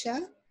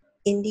 Russia,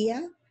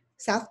 India,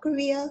 South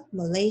Korea,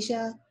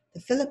 Malaysia,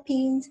 the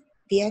Philippines,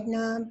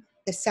 Vietnam,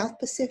 the South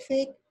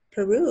Pacific,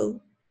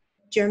 Peru,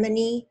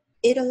 Germany,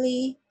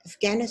 Italy,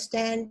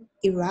 Afghanistan,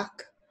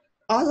 Iraq,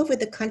 all over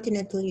the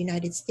continental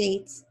United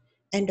States,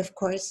 and of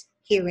course,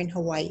 here in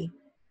Hawaii.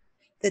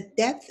 The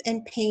depth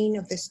and pain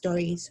of the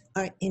stories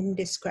are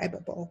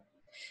indescribable.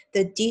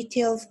 The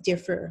details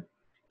differ,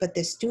 but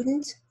the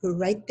students who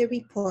write the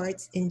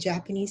reports in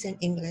Japanese and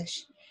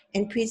English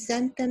and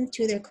present them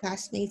to their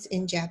classmates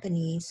in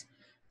Japanese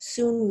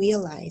soon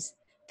realize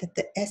that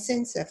the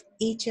essence of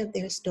each of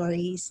their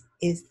stories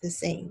is the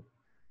same.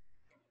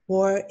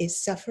 War is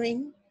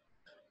suffering,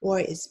 war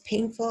is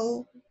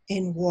painful,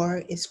 and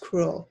war is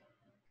cruel.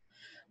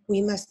 We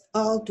must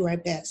all do our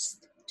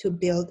best to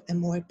build a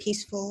more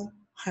peaceful,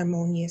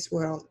 harmonious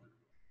world.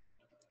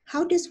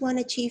 How does one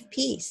achieve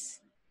peace?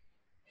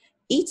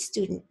 Each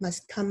student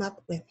must come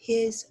up with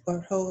his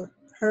or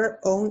her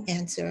own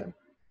answer.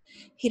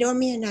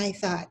 Hiromi and I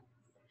thought,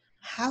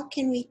 how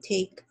can we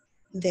take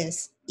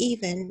this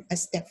even a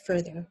step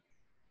further?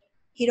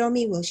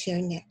 Hiromi will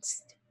share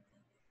next.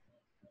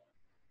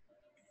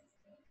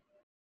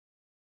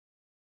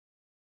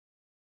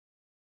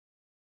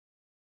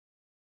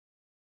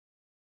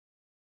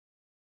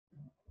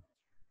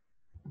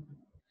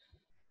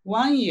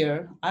 One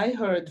year, I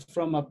heard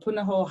from a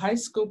Punahou High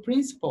School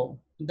principal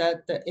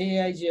that the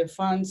AIJ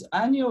fund's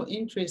annual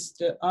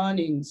interest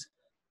earnings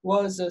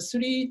was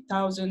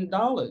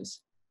 $3,000.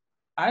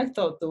 I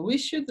thought that we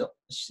should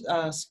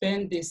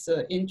spend this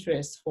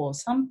interest for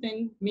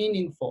something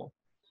meaningful.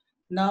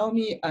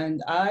 Naomi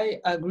and I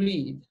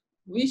agreed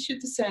we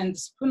should send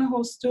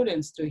Punahou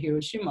students to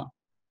Hiroshima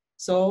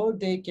so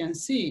they can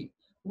see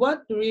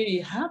what really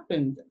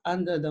happened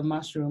under the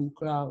mushroom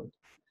cloud.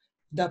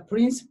 The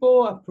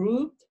principal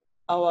approved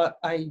our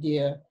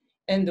idea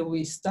and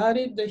we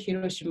started the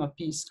Hiroshima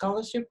Peace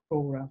Scholarship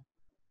Program.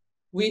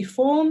 We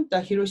formed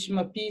the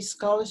Hiroshima Peace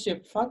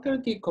Scholarship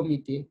Faculty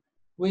Committee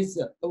with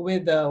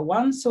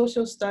one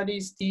social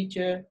studies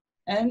teacher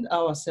and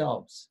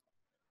ourselves.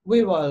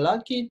 We were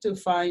lucky to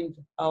find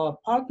our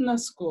partner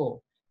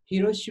school,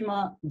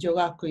 Hiroshima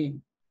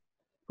Jogakuin,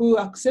 who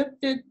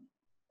accepted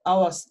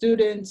our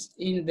students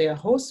in their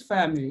host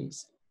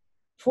families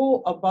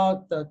for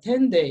about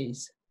 10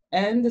 days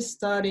and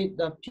started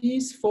the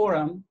Peace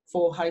Forum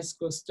for high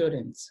school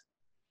students.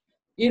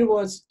 It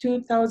was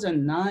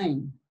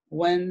 2009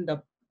 when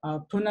the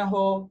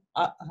Punahou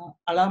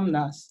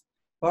alumnus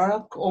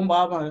Barack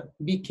Obama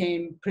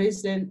became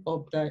president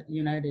of the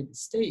United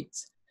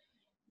States.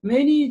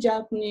 Many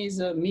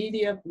Japanese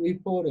media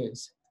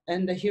reporters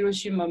and the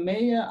Hiroshima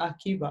Mayor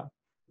Akiba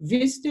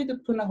visited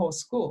Punahou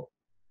School.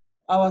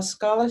 Our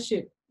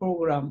scholarship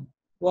program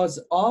was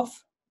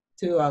off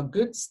to a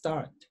good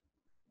start.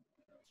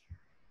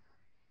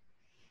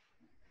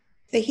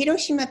 The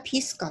Hiroshima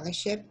Peace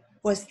Scholarship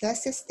was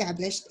thus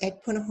established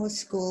at Punahou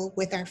School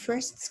with our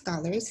first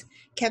scholars,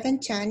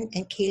 Kevin Chan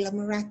and Kayla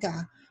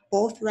Murata,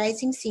 both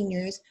rising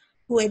seniors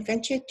who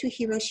adventured to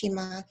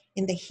Hiroshima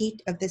in the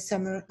heat of the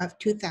summer of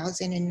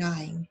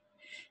 2009.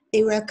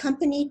 They were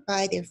accompanied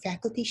by their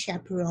faculty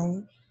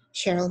chaperone,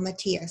 Cheryl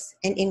Matias,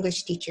 an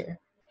English teacher.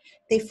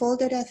 They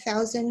folded a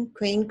 1,000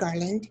 crane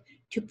garland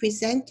to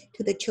present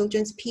to the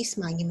Children's Peace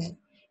Monument,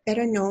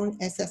 better known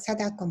as the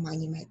Sadako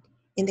Monument,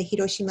 in the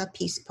Hiroshima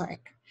Peace Park.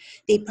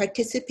 They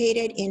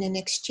participated in an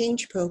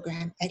exchange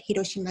program at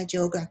Hiroshima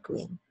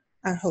Jogakuin,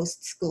 our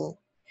host school.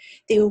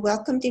 They were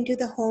welcomed into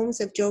the homes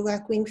of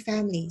Jogakuin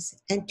families,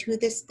 and to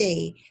this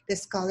day, the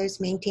scholars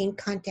maintain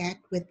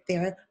contact with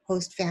their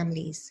host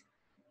families.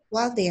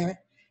 While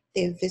there,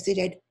 they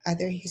visited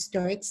other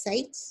historic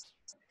sites,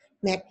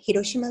 met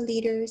Hiroshima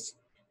leaders,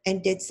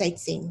 and did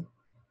sightseeing.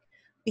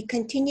 We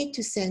continue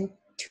to send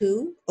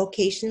 2,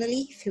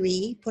 occasionally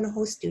 3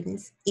 Punahou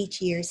students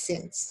each year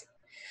since.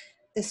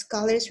 The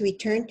scholars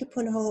return to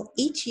Punahou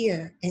each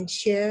year and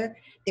share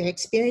their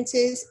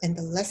experiences and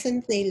the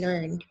lessons they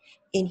learned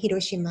in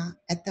Hiroshima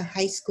at the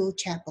high school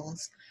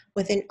chapels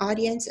with an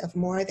audience of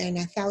more than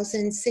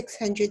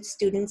 1,600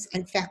 students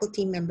and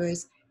faculty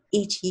members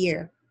each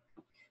year.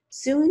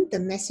 Soon, the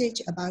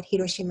message about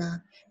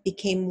Hiroshima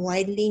became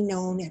widely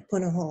known at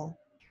Punahou,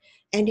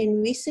 and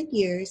in recent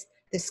years,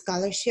 the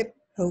scholarship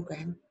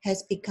program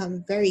has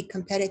become very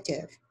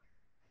competitive.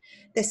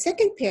 The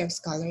second pair of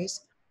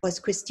scholars was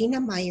Christina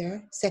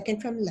Meyer,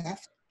 second from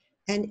left,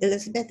 and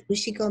Elizabeth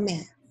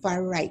Ushigome,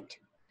 far right,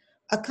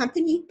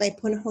 accompanied by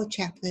Punahou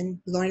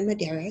chaplain Lauren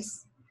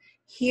Medeiros.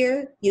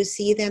 Here you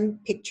see them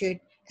pictured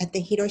at the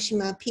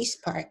Hiroshima Peace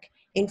Park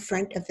in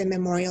front of the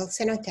memorial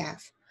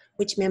cenotaph,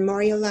 which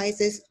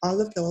memorializes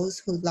all of those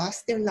who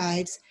lost their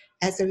lives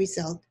as a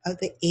result of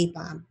the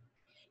A-bomb.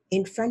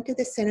 In front of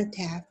the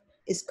cenotaph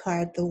is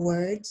carved the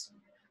words,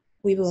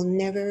 "We will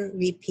never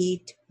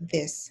repeat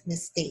this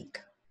mistake."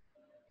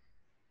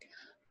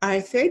 Our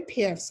third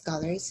pair of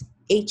scholars,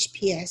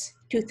 HPS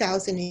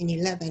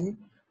 2011,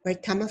 were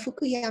Tama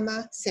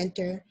Fukuyama,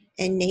 center,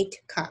 and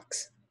Nate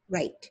Cox,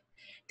 right.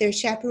 Their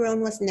chaperone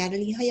was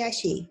Natalie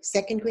Hayashi,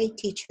 second grade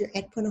teacher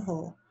at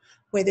Punahou,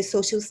 where the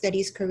social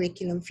studies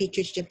curriculum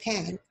features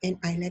Japan and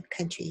island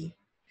country.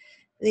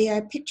 They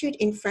are pictured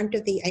in front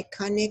of the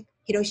iconic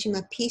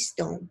Hiroshima Peace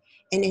Dome,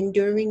 an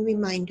enduring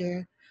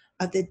reminder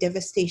of the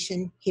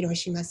devastation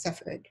Hiroshima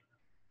suffered.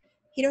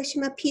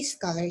 Hiroshima Peace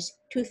Scholars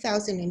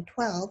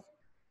 2012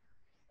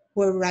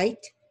 were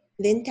right,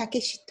 Lynn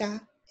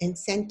Takeshita, and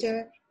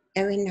center,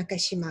 Erin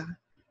Nakashima,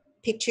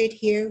 pictured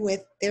here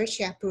with their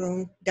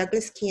chaperone,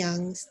 Douglas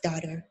Kiang's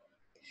daughter.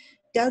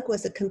 Doug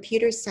was a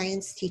computer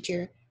science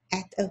teacher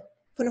at the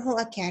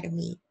Punahou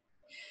Academy.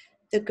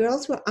 The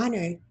girls were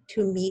honored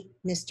to meet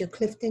Mr.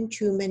 Clifton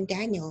Truman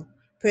Daniel,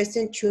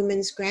 President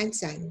Truman's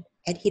grandson,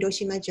 at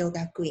Hiroshima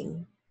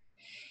Jogakuin.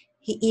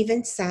 He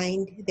even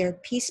signed their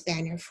peace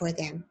banner for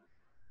them.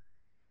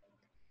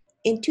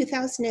 In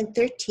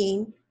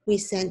 2013, we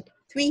sent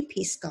 3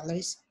 peace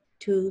scholars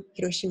to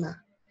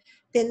Hiroshima.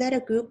 They led a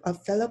group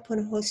of fellow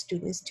Punahou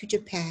students to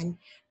Japan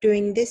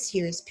during this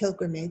year's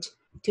pilgrimage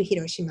to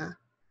Hiroshima.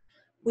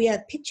 We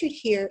are pictured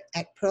here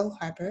at Pearl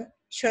Harbor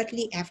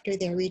shortly after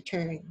their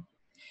return.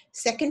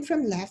 Second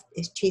from left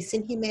is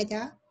Jason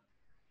Himeda,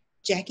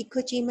 Jackie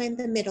Kojima in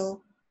the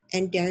middle,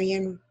 and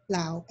Darian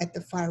Lau at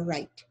the far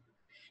right.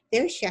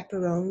 Their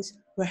chaperones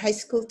were high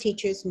school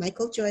teachers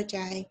Michael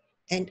Georgi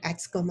and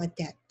Atsuko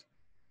Madet.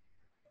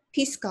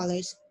 Peace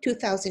Scholars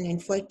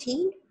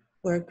 2014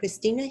 were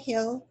Christina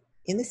Hill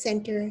in the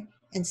center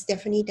and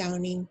Stephanie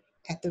Downing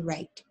at the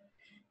right.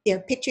 They are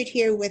pictured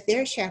here with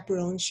their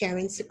chaperone,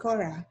 Sharon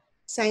Sikora,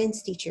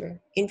 science teacher,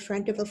 in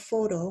front of a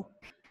photo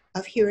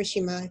of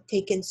Hiroshima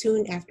taken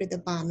soon after the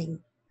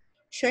bombing.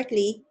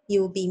 Shortly, you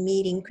will be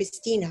meeting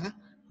Christina,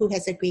 who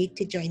has agreed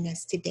to join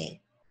us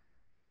today.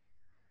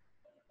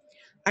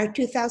 Our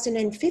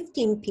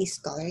 2015 Peace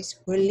Scholars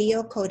were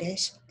Leo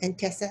Kodesh and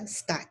Tessa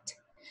Scott.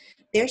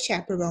 Their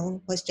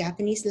chaperone was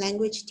Japanese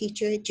language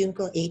teacher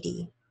Junko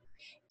Edi.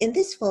 In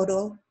this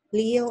photo,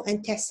 Leo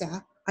and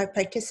Tessa are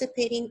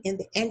participating in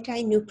the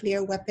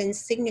anti-nuclear weapons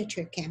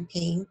signature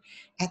campaign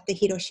at the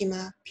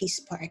Hiroshima Peace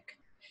Park.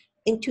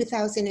 In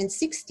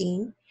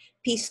 2016,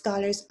 Peace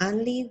Scholars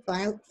Anli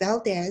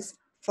Valdez,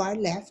 far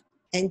left,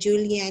 and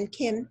Julianne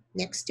Kim,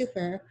 next to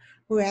her,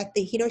 were at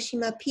the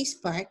Hiroshima Peace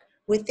Park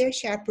with their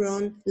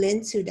chaperone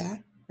Lynn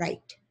Suda,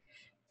 right.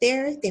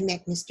 There, they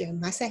met Mr.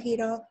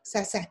 Masahiro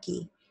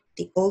Sasaki,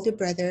 the older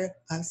brother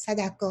of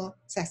Sadako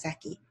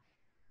Sasaki.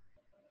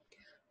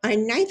 Our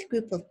 9th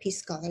group of Peace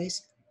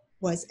Scholars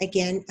was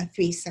again a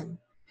threesome.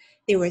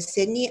 They were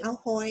Sydney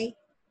Ahoy,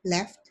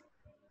 left,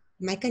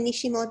 Micah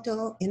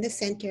Nishimoto in the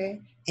center,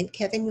 and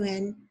Kevin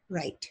Nguyen,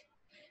 right.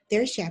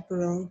 Their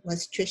chaperone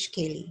was Trish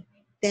Cayley,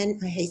 then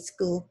a high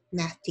school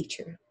math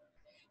teacher.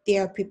 They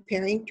are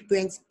preparing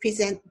to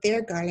present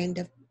their garland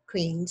of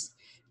cranes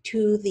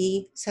to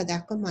the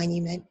Sadako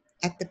Monument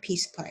at the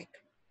Peace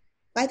Park.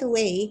 By the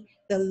way,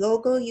 the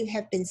logo you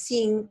have been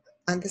seeing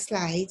on the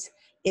slides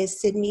is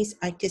Sydney's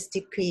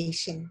artistic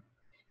creation.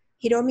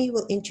 Hiromi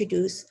will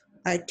introduce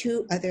our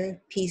two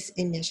other peace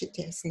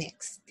initiatives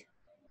next.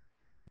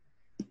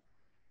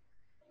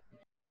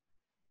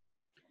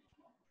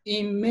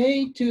 In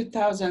May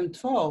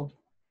 2012,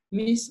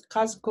 Ms.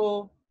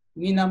 Kazuko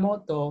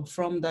Minamoto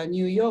from the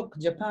New York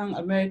Japan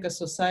America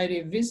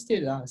Society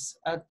visited us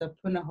at the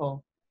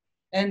Punahou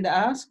and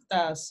asked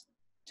us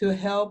to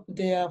help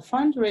their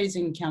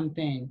fundraising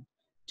campaign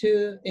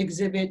to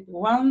exhibit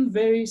one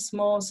very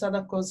small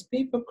Sadako's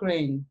paper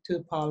crane to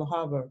Pearl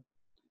Harbor.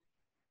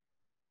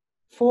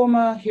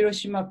 Former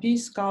Hiroshima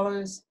Peace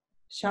Scholars,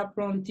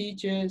 chaperone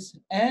teachers,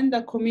 and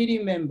the committee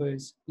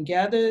members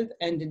gathered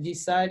and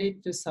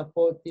decided to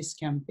support this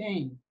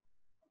campaign.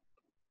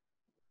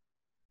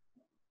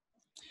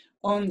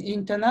 On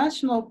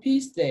International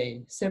Peace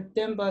Day,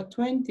 September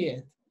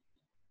 20th,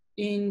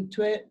 in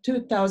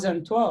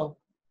 2012,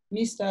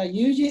 Mr.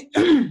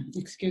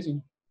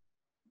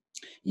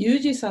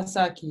 Yuji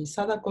Sasaki,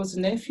 Sadako's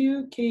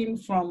nephew, came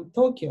from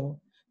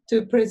Tokyo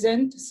to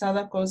present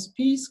Sadako's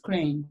peace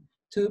crane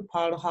to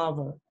Pearl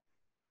Harbor.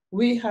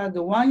 We had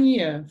 1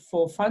 year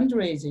for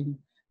fundraising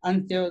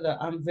until the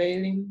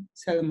unveiling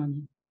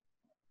ceremony.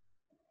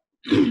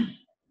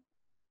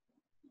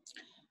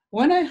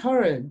 When I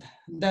heard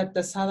that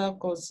the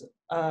Sadako's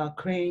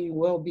crane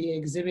will be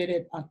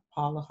exhibited at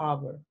Pearl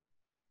Harbor,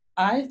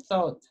 I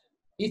thought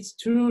it's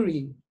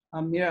truly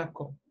a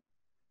miracle,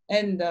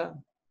 and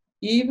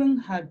even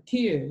had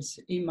tears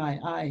in my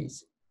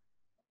eyes.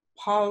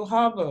 Pearl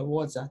Harbor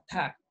was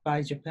attacked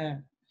by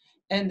Japan,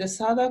 and the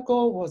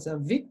Sadako was a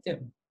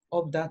victim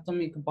of the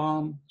atomic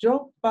bomb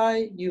dropped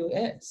by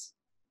US.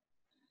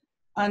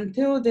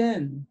 Until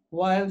then,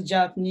 while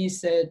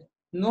Japanese said,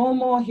 "No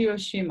more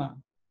Hiroshima,"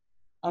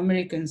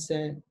 Americans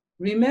said,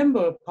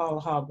 "Remember Pearl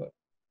Harbor."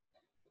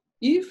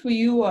 If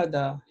you are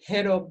the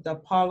head of the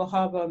Pearl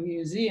Harbor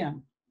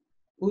Museum,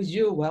 would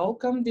you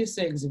welcome this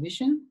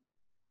exhibition?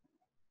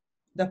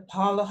 The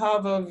Pearl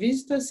Harbor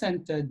Visitor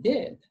Center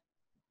did,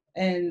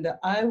 and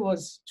I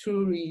was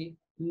truly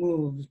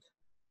moved.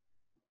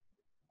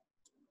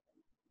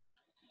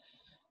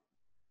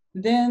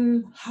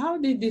 Then how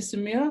did this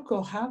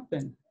miracle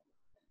happen?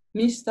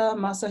 Mr.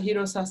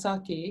 Masahiro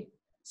Sasaki,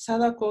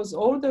 Sadako's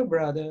older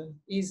brother,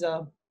 is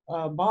a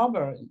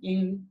barber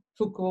in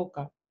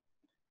Fukuoka.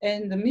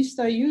 And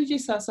Mr. Yuji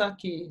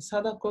Sasaki,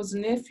 Sadako's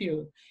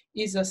nephew,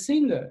 is a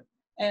singer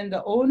and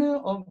the owner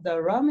of the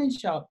ramen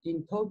shop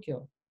in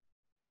Tokyo.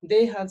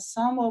 They had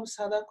some of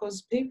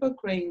Sadako's paper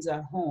cranes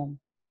at home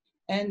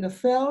and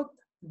felt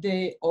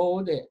they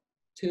owed it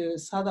to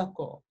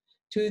Sadako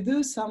to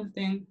do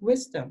something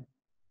with them.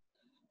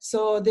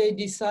 So they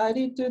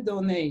decided to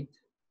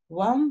donate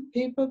one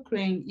paper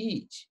crane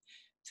each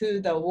to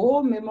the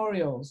war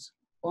memorials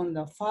on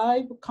the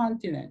 5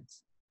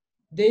 continents.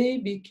 They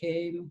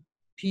became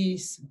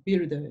peace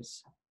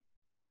builders.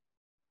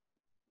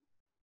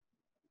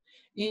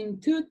 In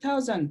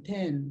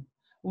 2010,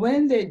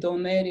 when they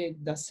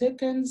donated the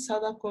second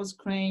Sadako's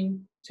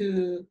crane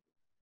to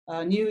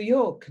New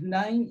York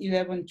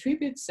 9/11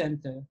 Tribute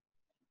Center,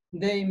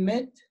 they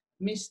met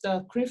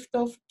Mr.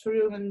 Christoph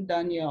Truman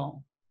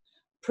Daniel,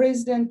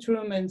 President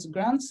Truman's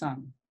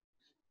grandson.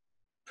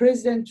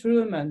 President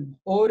Truman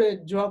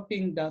ordered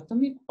dropping the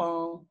atomic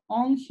bomb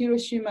on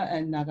Hiroshima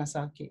and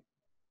Nagasaki.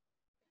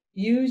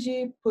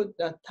 Yuji put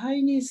a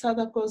tiny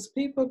Sadako's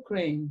paper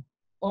crane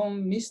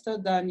on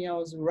Mr.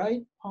 Daniel's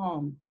right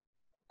palm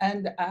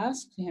and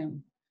asked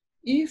him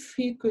if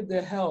he could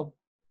help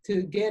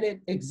to get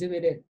it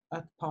exhibited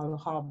at Pearl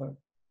Harbor.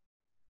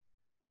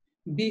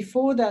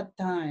 Before that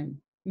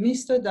time,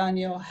 Mr.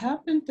 Daniel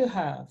happened to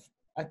have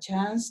a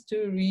chance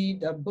to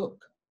read a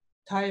book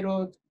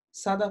titled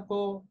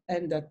Sadako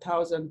and the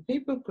Thousand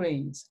Paper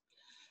Cranes,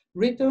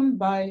 written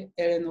by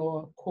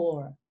Eleanor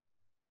Kaur,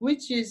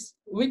 which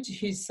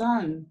his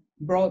son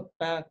brought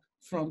back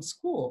from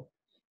school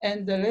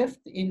and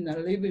left in the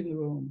living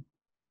room.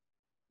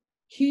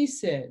 He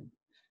said,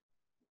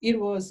 "It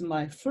was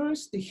my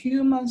first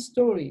human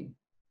story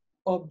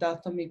of the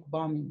atomic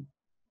bombing,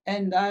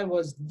 and I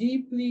was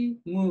deeply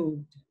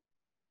moved."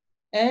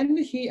 And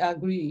he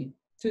agreed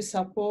to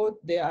support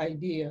the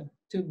idea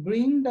to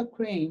bring the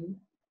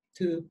crane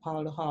to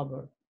Pearl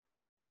Harbor.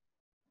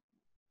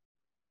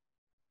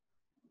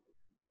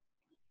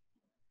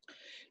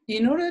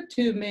 In order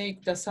to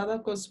make the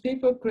Sadako's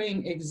paper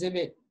crane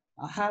exhibit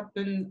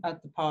happen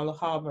at Pearl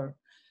Harbor,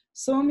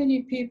 so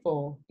many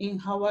people in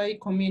Hawaii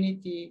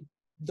community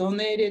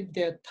donated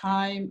their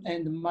time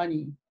and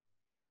money.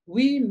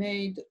 We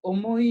made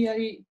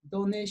omoiyari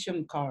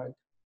donation card.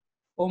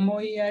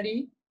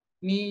 Omoiyari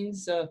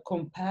means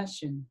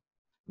compassion,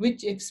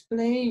 which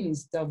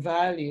explains the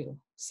value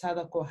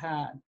Sadako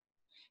had.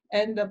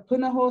 And the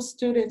Punahou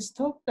students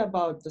talked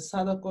about the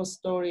Sadako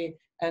story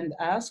and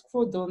asked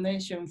for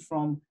donation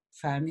from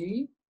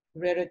family,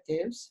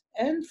 relatives,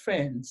 and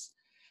friends.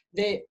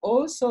 They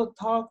also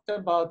talked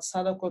about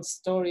Sadako's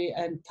story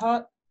and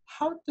taught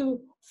how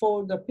to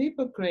fold the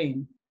paper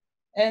crane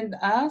and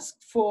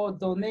asked for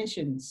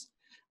donations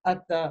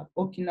at the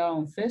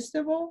Okinawan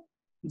Festival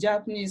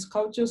Japanese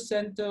Culture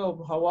Center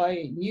of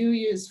Hawaii New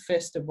Year's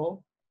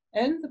Festival,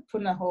 and the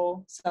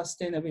Punahou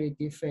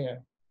Sustainability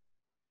Fair.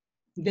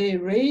 They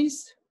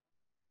raised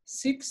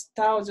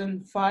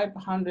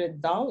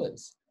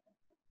 $6,500.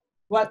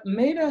 What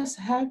made us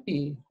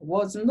happy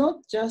was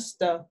not just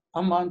the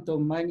amount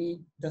of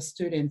money the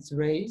students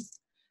raised,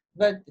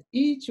 but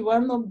each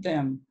one of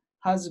them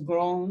has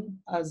grown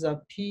as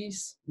a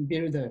peace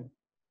builder.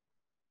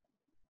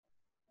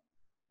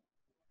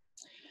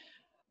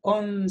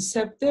 On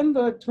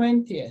September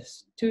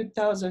 20th,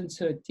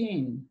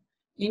 2013,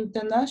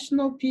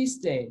 International Peace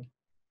Day,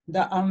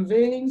 the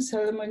unveiling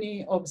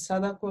ceremony of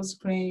Sadako's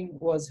crane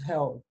was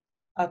held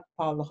at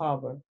Pearl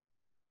Harbor.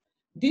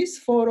 This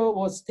photo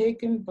was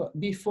taken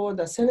before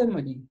the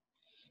ceremony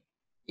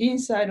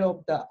inside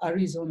of the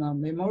Arizona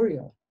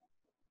Memorial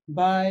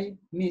by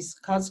Ms.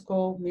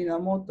 Kazuko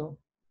Minamoto.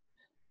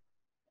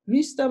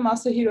 Mr.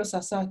 Masahiro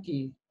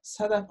Sasaki,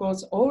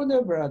 Sadako's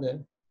older brother,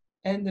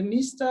 and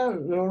Mr.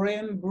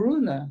 Loren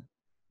Bruner,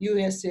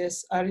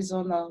 USS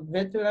Arizona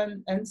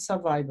veteran and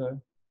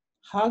survivor,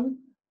 hugged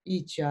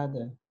each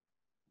other.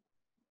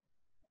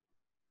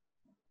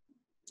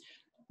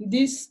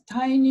 This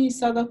tiny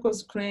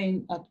Sadako's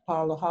crane at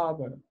Pearl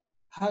Harbor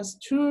has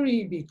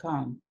truly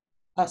become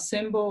a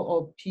symbol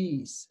of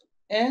peace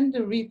and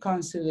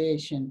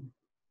reconciliation.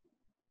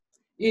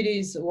 It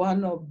is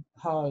one of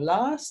her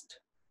last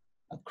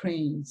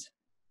cranes.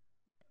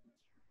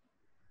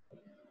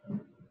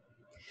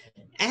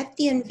 At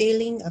the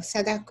unveiling of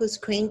Sadako's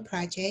crane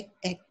project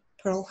at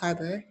Pearl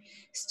Harbor,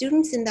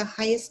 students in the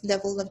highest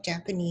level of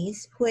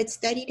Japanese who had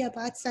studied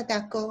about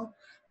Sadako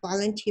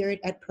volunteered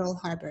at Pearl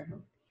Harbor.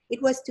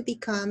 It was to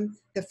become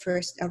the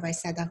first of our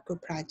Sadako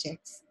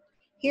projects.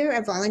 Here,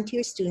 our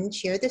volunteer students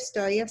share the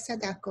story of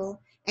Sadako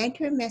and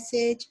her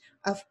message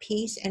of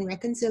peace and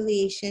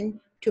reconciliation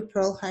to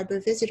Pearl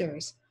Harbor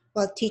visitors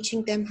while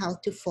teaching them how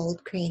to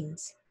fold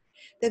cranes.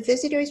 The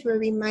visitors were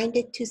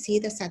reminded to see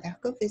the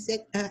Sadako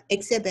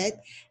exhibit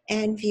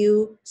and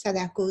view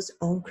Sadako's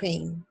own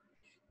crane.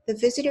 The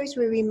visitors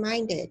were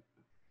reminded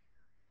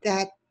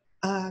that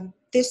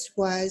this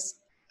was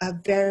a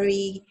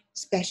very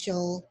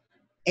special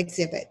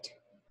exhibit.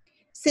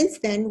 Since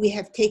then, we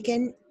have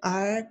taken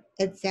our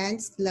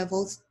advanced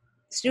level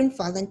student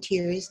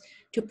volunteers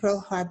to Pearl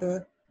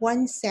Harbor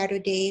one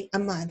Saturday a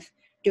month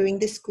during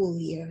the school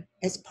year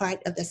as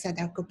part of the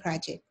Sadako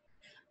project.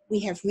 We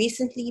have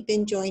recently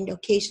been joined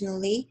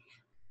occasionally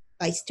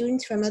by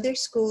students from other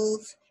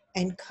schools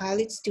and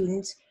college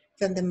students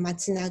from the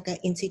Matsunaga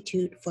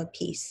Institute for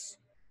Peace.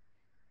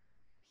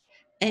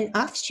 An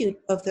offshoot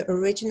of the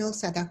original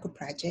Sadako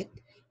project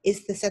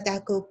is the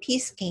Sadako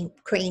Peace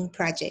Crane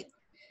Project.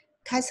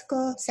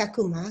 Kazuko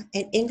Sakuma,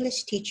 an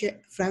English teacher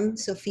from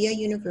Sophia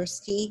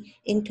University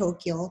in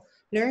Tokyo,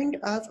 learned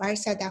of our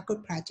Sadako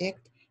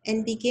project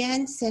and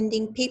began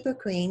sending paper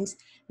cranes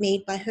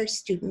made by her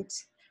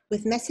students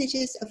with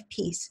messages of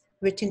peace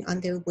written on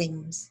their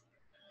wings.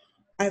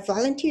 Our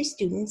volunteer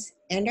students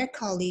and our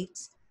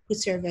colleagues who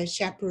serve as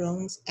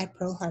chaperones at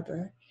Pearl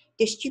Harbor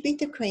distribute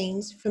the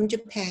cranes from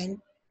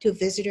Japan to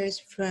visitors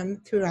from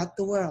throughout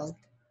the world.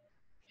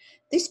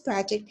 This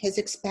project has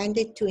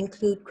expanded to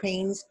include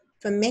cranes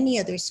from many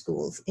other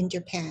schools in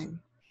Japan.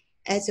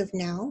 As of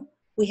now,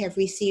 we have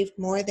received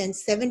more than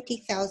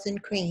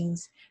 70,000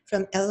 cranes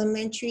from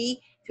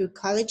elementary through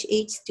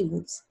college-age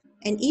students,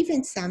 and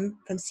even some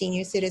from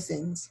senior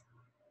citizens.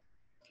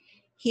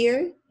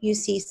 Here you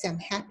see some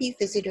happy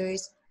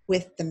visitors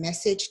with the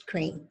messaged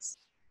cranes.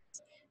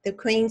 The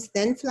cranes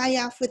then fly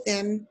off with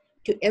them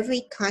to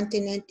every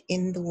continent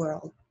in the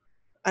world.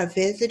 Our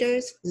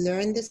visitors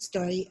learn the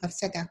story of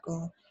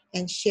Sadako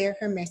and share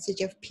her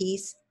message of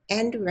peace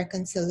and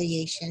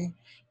reconciliation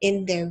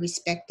in their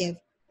respective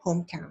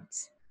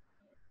hometowns.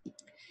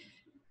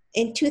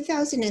 In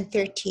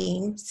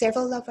 2013,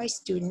 several of our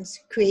students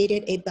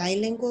created a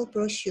bilingual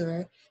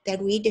brochure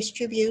that we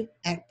distribute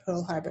at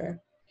Pearl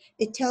Harbor.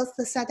 It tells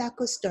the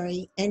Sadako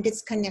story and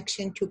its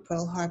connection to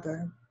Pearl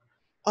Harbor.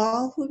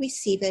 All who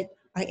receive it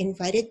are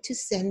invited to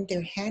send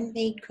their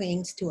handmade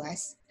cranes to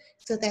us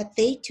so that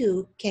they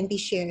too can be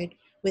shared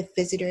with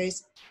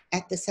visitors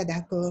at the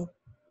Sadako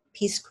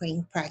Peace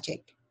Crane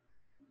Project.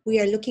 We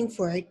are looking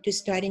forward to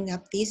starting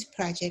up these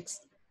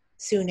projects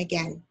soon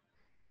again.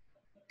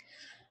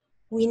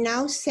 We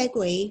now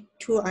segue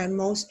to our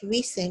most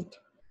recent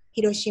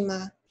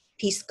Hiroshima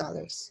Peace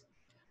Scholars.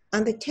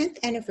 On the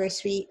 10th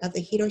anniversary of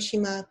the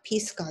Hiroshima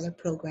Peace Scholar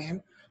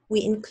Program,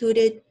 we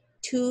included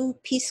 2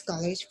 Peace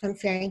Scholars from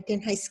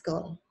Farrington High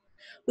School.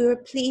 We were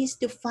pleased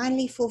to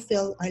finally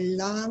fulfill our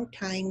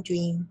long-time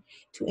dream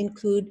to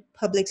include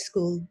public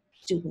school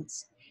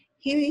students.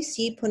 Here you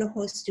see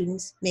Punahou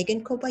students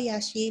Megan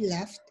Kobayashi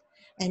left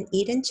and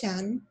Eden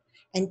Chan,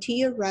 and to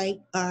your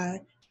right are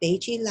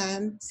Beiji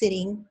Lam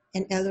sitting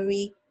and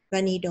Ellery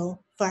Ranido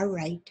far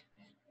right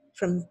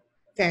from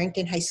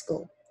Farrington High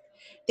School.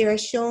 They are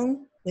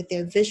shown with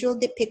their visual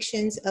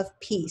depictions of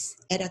peace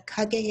at a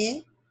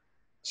kage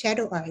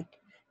shadow art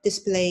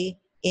display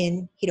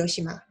in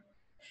Hiroshima.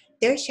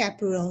 Their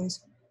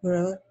chaperones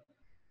were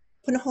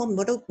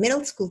Punahou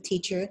Middle School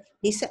teacher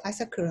Lisa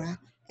Asakura,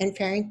 and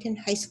Farrington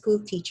High School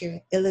teacher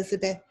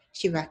Elizabeth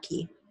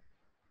Shiraki.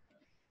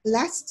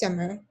 Last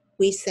summer,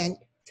 we sent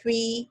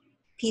 3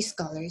 Peace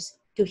Scholars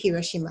to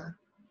Hiroshima.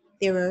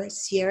 They were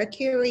Sierra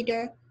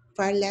Curator,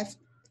 far left,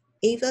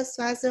 Ava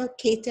Swazo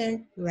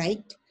Caton,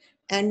 right,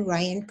 and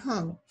Ryan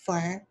Kong,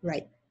 far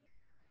right.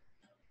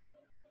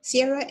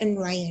 Sierra and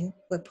Ryan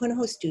were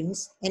Punahou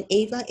students, and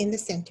Ava in the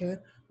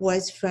center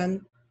was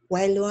from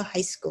Wailua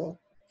High School.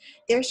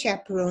 Their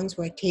chaperones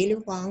were Taylor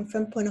Wong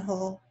from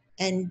Punahou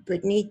and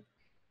Brittany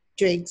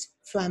Driggs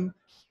from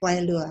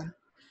Wailua.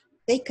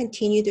 They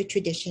continue the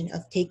tradition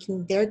of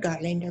taking their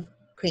garland of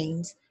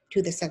cranes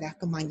to the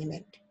Sadaka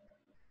Monument.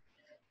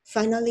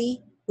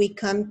 Finally, we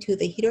come to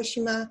the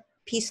Hiroshima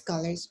Peace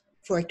Scholars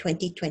for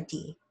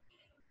 2020.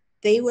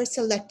 They were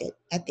selected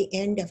at the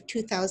end of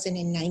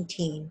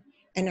 2019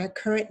 and are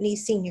currently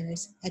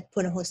seniors at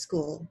Punahou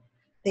School.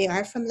 They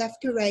are from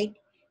left to right,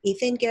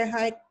 Ethan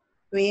Gerhardt,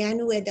 Rayan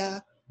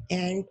Ueda,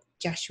 and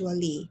Joshua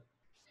Lee.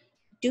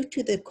 Due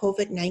to the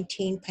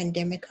COVID-19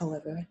 pandemic,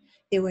 however,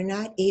 they were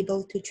not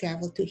able to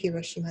travel to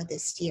Hiroshima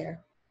this year.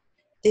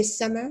 This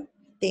summer,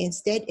 they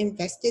instead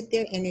invested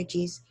their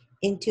energies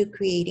into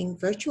creating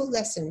virtual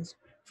lessons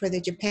for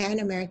the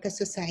Japan-America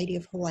Society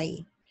of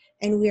Hawaii,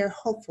 and we are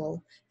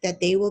hopeful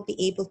that they will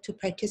be able to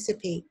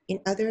participate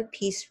in other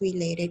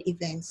peace-related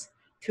events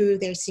through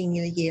their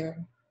senior year.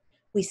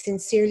 We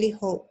sincerely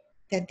hope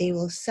that they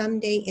will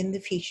someday in the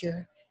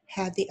future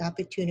have the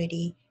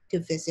opportunity to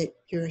visit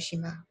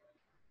Hiroshima.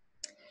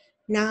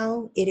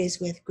 Now it is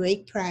with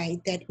great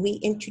pride that we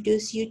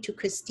introduce you to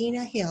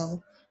Christina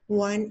Hill,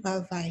 one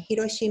of our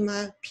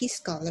Hiroshima Peace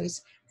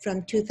Scholars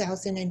from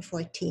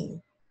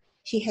 2014.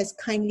 She has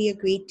kindly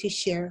agreed to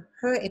share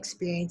her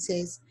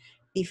experiences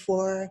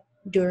before,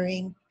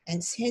 during,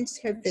 and since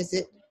her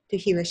visit to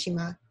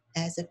Hiroshima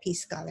as a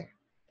Peace Scholar.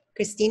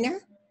 Christina?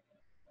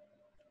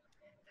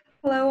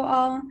 Hello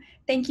all.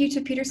 Thank you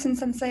to Peterson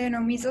Sensei and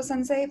Omizo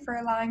Sensei for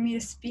allowing me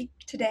to speak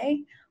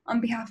today on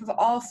behalf of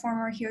all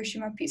former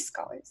Hiroshima Peace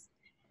Scholars.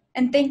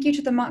 And thank you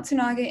to the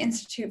Matsunaga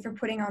Institute for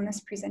putting on this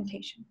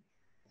presentation.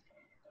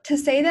 To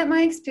say that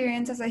my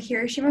experience as a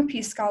Hiroshima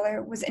Peace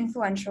Scholar was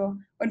influential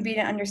would be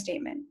an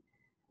understatement.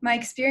 My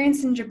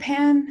experience in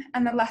Japan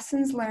and the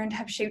lessons learned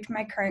have shaped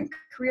my current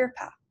career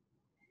path.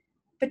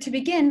 But to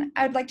begin,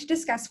 I would like to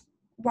discuss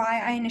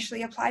why I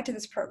initially applied to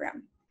this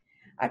program.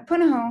 At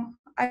Punahou,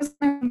 I was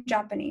learning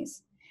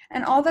Japanese,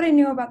 and all that I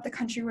knew about the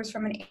country was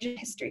from an Asian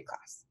history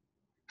class.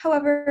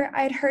 However,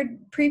 I had heard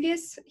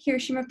previous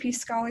Hiroshima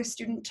Peace Scholar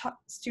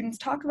students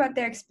talk about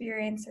their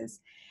experiences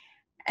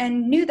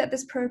and knew that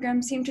this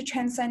program seemed to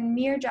transcend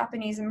mere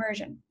Japanese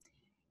immersion.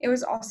 It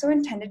was also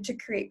intended to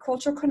create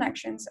cultural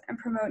connections and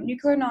promote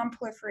nuclear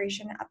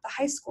nonproliferation at the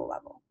high school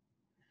level,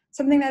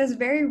 something that is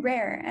very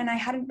rare and I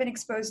hadn't been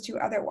exposed to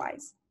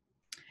otherwise.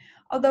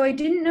 Although I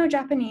didn't know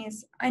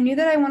Japanese, I knew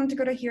that I wanted to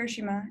go to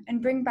Hiroshima and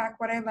bring back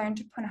what I learned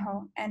to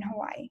Punahou and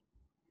Hawaii.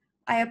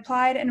 I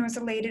applied and was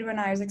elated when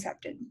I was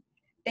accepted.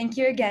 Thank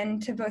you again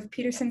to both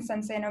Peterson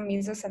Sensei and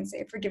Omizo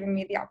Sensei for giving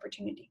me the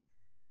opportunity.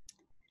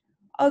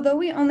 Although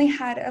we only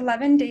had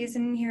 11 days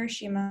in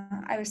Hiroshima,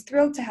 I was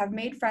thrilled to have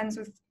made friends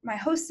with my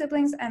host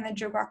siblings and the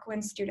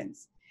Jogakuin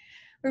students.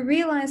 We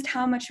realized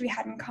how much we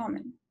had in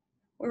common.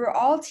 We were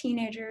all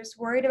teenagers,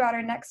 worried about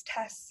our next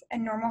tests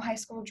and normal high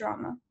school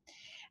drama,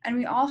 and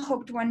we all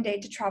hoped one day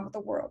to travel the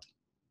world.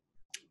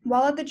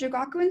 While at the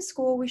Jogakuin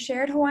school, we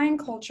shared Hawaiian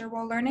culture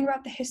while learning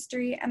about the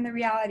history and the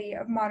reality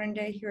of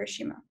modern-day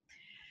Hiroshima.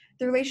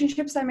 The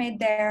relationships I made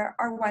there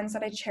are ones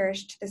that I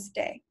cherish to this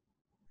day.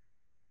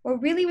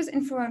 What really was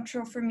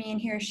influential for me in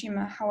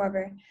Hiroshima,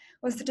 however,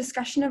 was the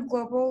discussion of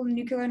global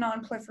nuclear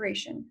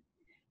nonproliferation.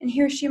 In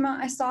Hiroshima,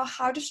 I saw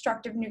how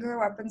destructive nuclear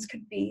weapons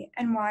could be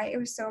and why it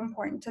was so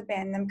important to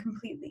ban them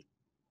completely.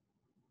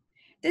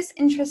 This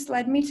interest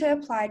led me to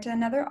apply to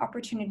another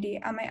opportunity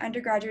at my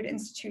undergraduate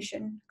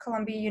institution,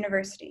 Columbia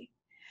University.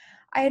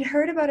 I had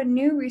heard about a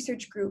new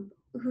research group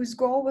whose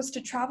goal was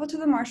to travel to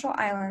the Marshall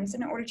Islands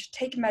in order to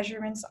take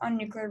measurements on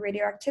nuclear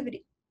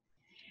radioactivity.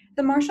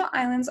 The Marshall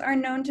Islands are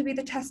known to be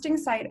the testing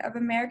site of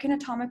American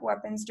atomic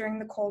weapons during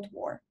the Cold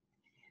War.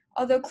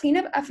 Although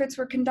cleanup efforts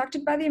were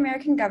conducted by the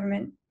American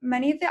government,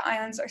 many of the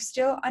islands are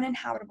still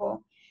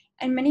uninhabitable,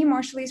 and many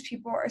Marshallese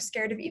people are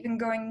scared of even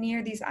going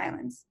near these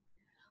islands.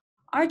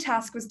 Our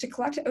task was to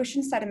collect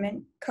ocean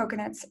sediment,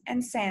 coconuts,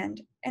 and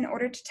sand in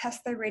order to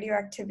test their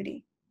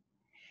radioactivity.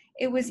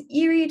 It was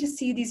eerie to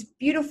see these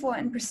beautiful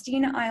and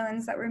pristine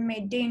islands that were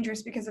made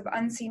dangerous because of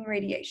unseen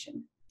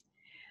radiation.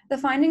 The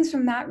findings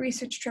from that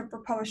research trip were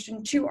published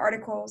in 2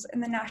 articles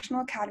in the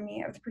National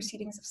Academy of the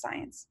Proceedings of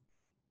Science.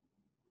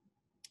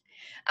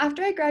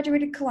 After I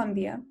graduated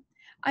Columbia,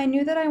 I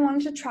knew that I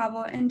wanted to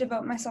travel and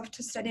devote myself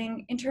to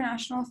studying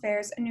international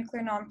affairs and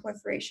nuclear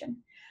nonproliferation.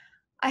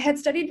 I had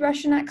studied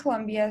Russian at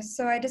Columbia,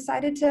 so I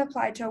decided to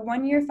apply to a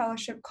 1-year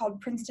fellowship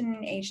called Princeton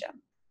in Asia.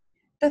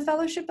 The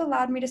fellowship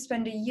allowed me to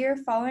spend a year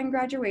following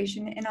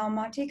graduation in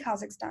Almaty,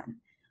 Kazakhstan,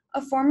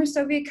 a former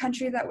Soviet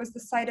country that was the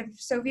site of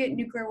Soviet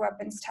nuclear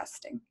weapons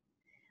testing.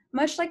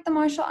 Much like the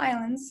Marshall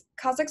Islands,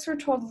 Kazakhs were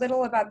told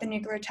little about the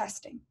nuclear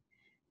testing.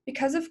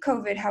 Because of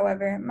COVID,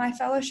 however, my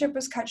fellowship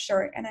was cut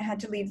short and I had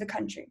to leave the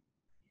country.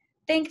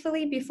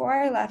 Thankfully, before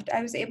I left,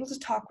 I was able to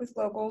talk with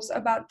locals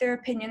about their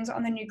opinions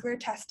on the nuclear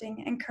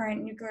testing and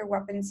current nuclear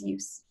weapons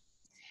use.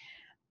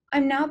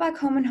 I'm now back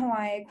home in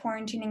Hawaii,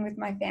 quarantining with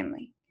my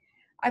family.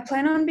 I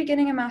plan on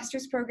beginning a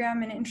master's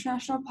program in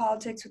international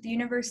politics with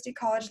University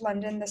College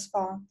London this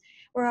fall,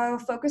 where I will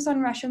focus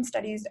on Russian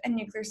studies and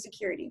nuclear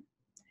security.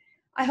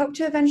 I hope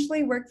to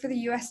eventually work for the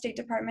US State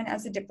Department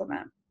as a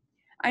diplomat.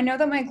 I know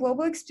that my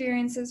global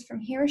experiences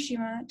from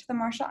Hiroshima to the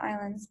Marshall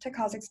Islands to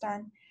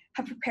Kazakhstan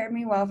have prepared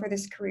me well for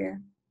this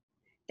career.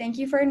 Thank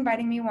you for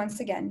inviting me once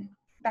again.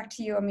 Back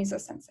to you,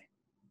 Omizo-sensei.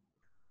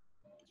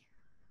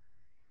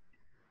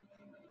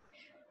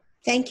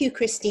 Thank you,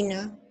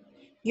 Christina.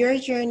 Your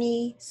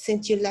journey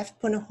since you left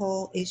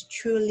Punahou is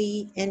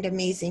truly an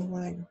amazing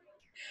one.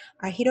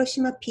 Our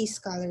Hiroshima Peace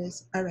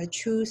Scholars are a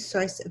true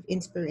source of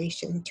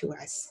inspiration to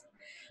us.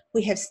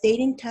 We have stayed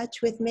in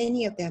touch with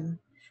many of them.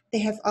 They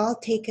have all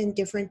taken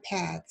different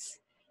paths,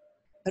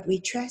 but we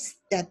trust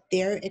that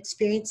their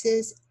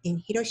experiences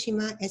in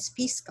Hiroshima as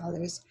Peace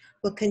Scholars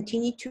will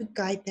continue to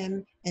guide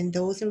them and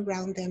those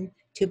around them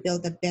to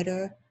build a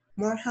better,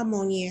 more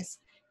harmonious,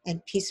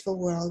 and peaceful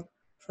world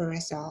for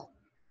us all.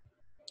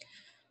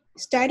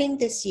 Starting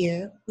this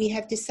year, we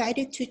have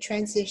decided to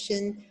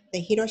transition the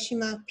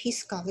Hiroshima Peace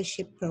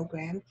Scholarship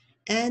Program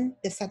and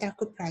the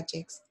Sadako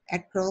projects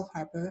at Pearl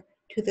Harbor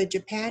to the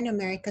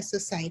Japan-America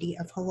Society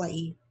of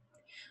Hawaii.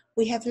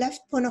 We have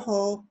left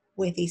Punahou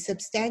with a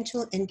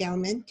substantial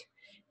endowment,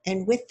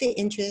 and with the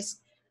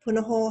interest,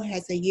 Punahou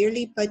has a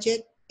yearly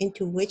budget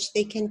into which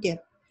they can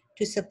dip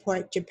to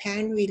support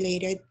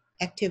Japan-related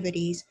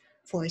activities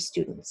for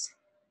students.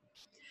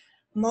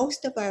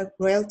 Most of our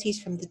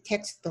royalties from the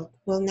textbook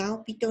will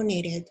now be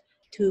donated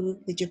to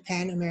the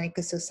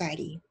Japan-America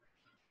Society.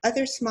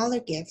 Other smaller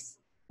gifts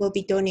will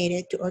be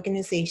donated to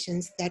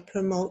organizations that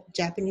promote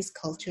Japanese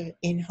culture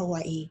in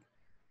Hawaii.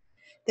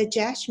 The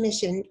JASH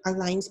mission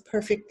aligns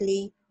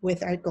perfectly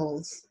with our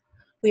goals.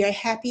 We are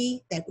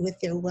happy that with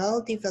their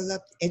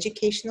well-developed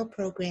educational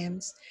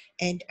programs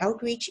and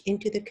outreach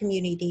into the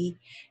community,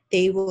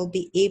 they will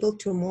be able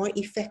to more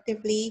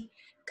effectively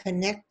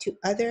connect to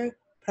other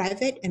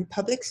private and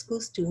public school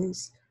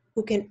students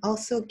who can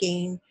also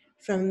gain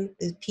from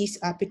the peace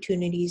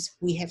opportunities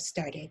we have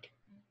started.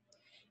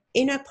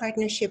 In our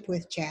partnership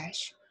with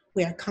JASH,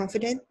 we are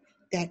confident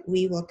that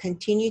we will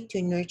continue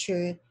to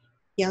nurture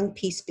young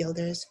peace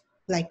builders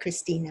like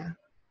Christina.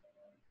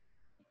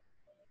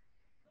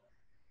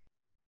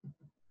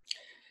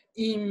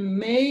 In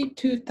May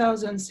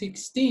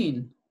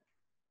 2016,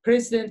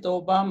 President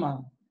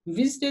Obama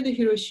visited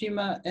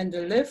Hiroshima and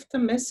left a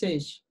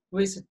message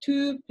with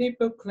 2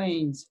 paper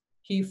planes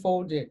he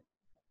folded.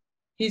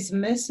 His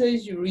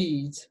message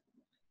reads,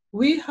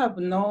 "We have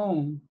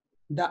known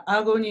the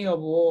agony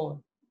of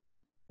war.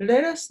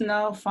 Let us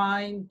now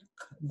find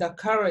the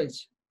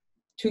courage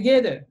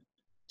together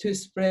to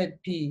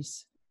spread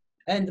peace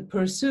and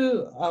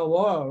pursue a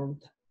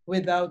world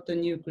without the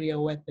nuclear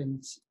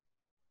weapons."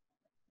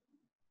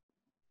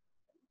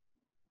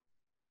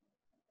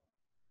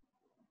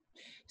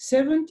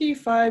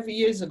 "75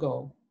 years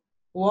ago,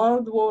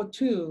 World War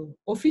II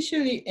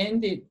officially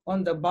ended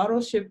on the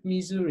battleship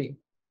Missouri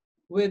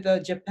with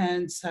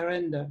Japan's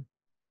surrender.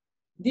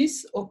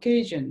 This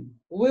occasion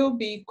will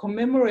be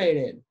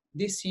commemorated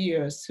this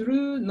year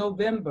through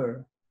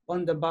November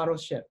on the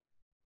battleship.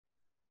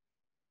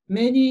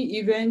 Many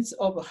events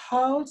of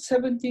how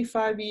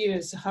 75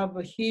 years have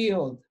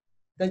healed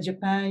the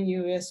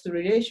Japan-US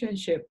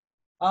relationship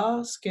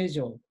are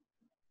scheduled.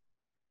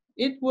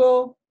 It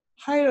will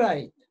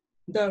highlight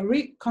the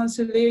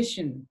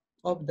reconciliation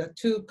of the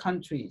 2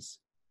 countries.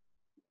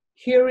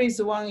 Here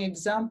is one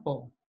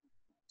example.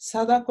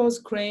 Sadako's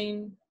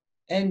crane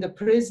and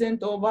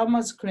President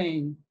Obama's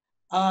crane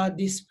are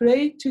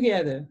displayed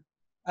together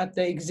at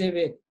the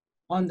exhibit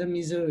on the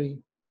Missouri.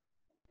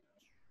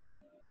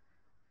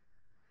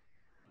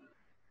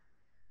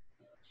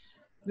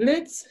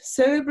 Let's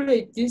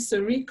celebrate this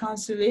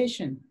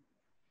reconciliation.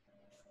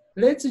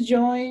 Let's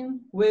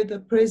join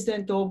with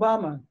President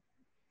Obama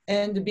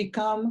and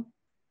become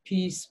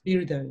peace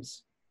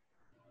builders.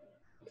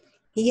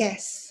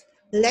 Yes,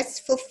 let's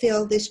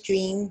fulfill this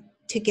dream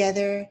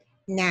together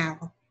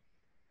now.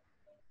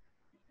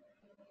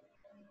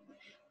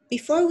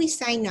 Before we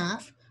sign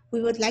off,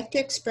 we would like to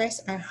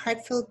express our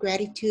heartfelt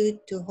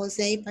gratitude to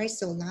José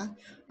Barzola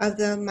of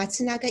the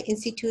Matsunaga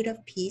Institute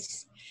of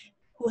Peace,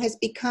 who has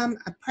become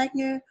a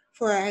partner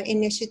for our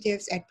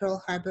initiatives at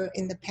Pearl Harbor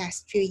in the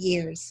past few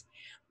years.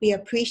 We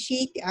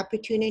appreciate the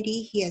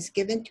opportunity he has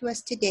given to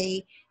us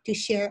today to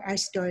share our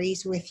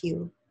stories with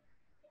you.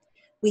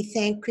 We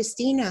thank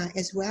Christina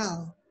as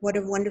well. What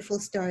a wonderful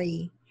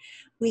story.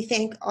 We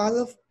thank all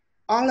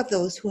of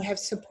those who have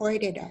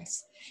supported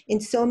us in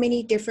so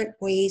many different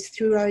ways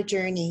through our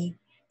journey,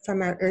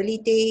 from our early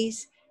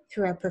days,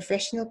 through our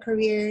professional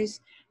careers,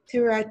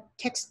 through our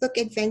textbook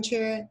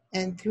adventure,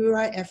 and through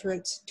our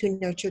efforts to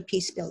nurture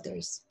peace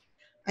builders.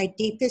 Our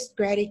deepest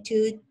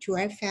gratitude to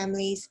our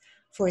families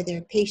for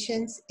their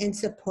patience and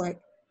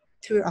support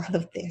through all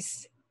of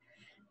this.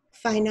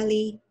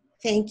 Finally,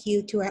 thank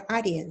you to our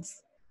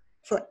audience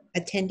for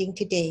attending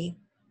today.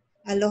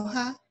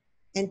 Aloha,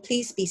 and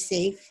please be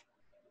safe.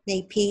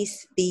 May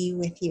peace be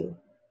with you.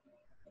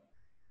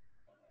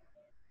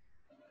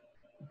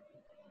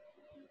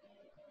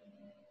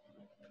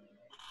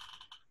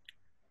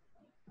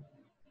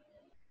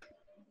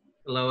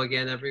 Hello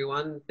again,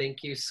 everyone.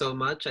 Thank you so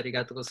much.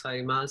 Arigatou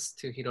gozaimasu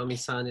to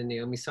Hiromi-san and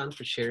Naomi-san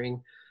for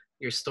sharing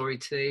your story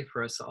today,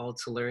 for us all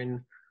to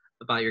learn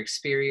about your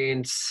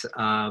experience,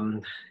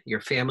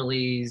 your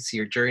families,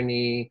 your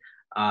journey.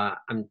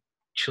 I'm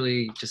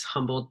truly just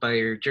humbled by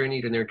your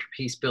journey to nurture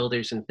peace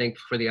builders and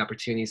thankful for the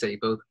opportunities that you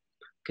both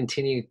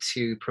continue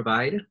to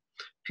provide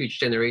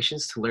future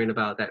generations to learn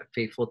about that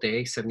fateful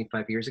day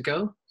 75 years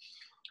ago.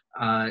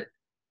 I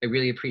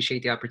really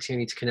appreciate the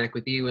opportunity to connect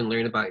with you and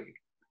learn about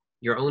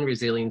your own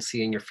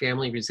resiliency and your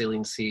family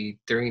resiliency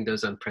during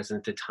those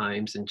unprecedented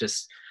times, and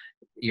just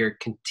your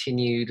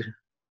continued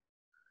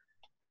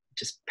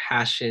just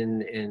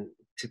passion and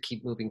to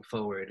keep moving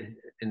forward.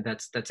 And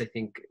that's I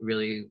think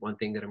really one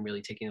thing that I'm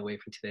really taking away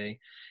from today,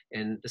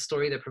 and the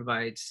story that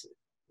provides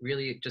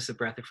really just a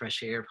breath of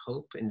fresh air of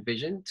hope and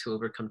vision to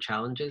overcome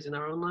challenges in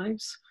our own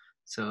lives.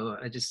 So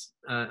I just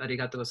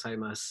arigatou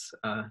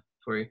gozaimasu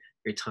for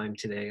your time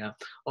today.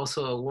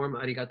 Also a warm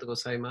arigatou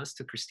gozaimasu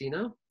to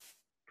Christina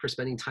for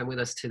spending time with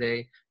us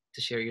today to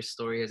share your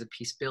story as a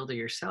peace builder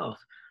yourself.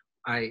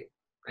 I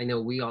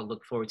know we all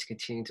look forward to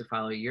continuing to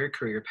follow your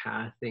career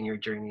path and your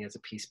journey as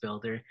a peace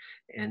builder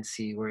and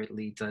see where it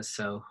leads us.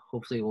 So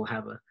hopefully we'll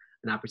have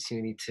an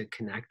opportunity to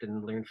connect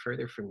and learn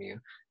further from you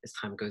as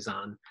time goes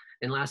on.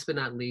 And last but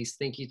not least,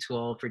 thank you to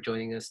all for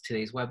joining us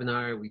today's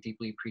webinar. We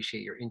deeply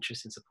appreciate your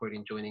interest in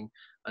supporting joining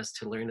us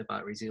to learn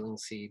about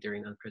resiliency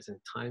during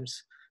unprecedented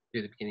times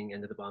through the beginning and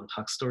end of the Bomb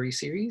Talk Story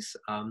series.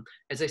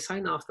 As I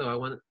sign off though, I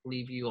want to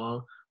leave you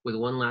all with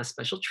one last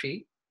special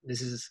treat.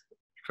 This is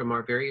from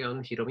our very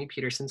own Hiromi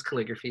Peterson's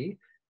calligraphy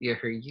via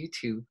her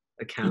YouTube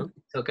account,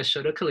 Toka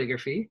Shoto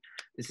Calligraphy.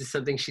 This is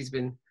something she's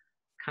been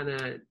kind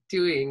of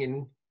doing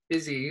and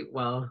busy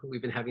while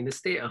we've been having to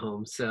stay at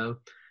home. So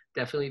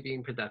definitely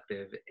being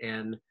productive.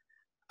 And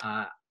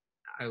I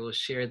will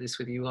share this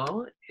with you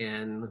all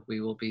and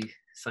we will be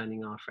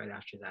signing off right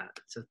after that.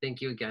 So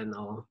thank you again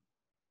all.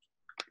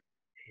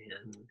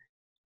 And there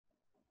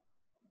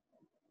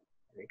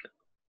we go.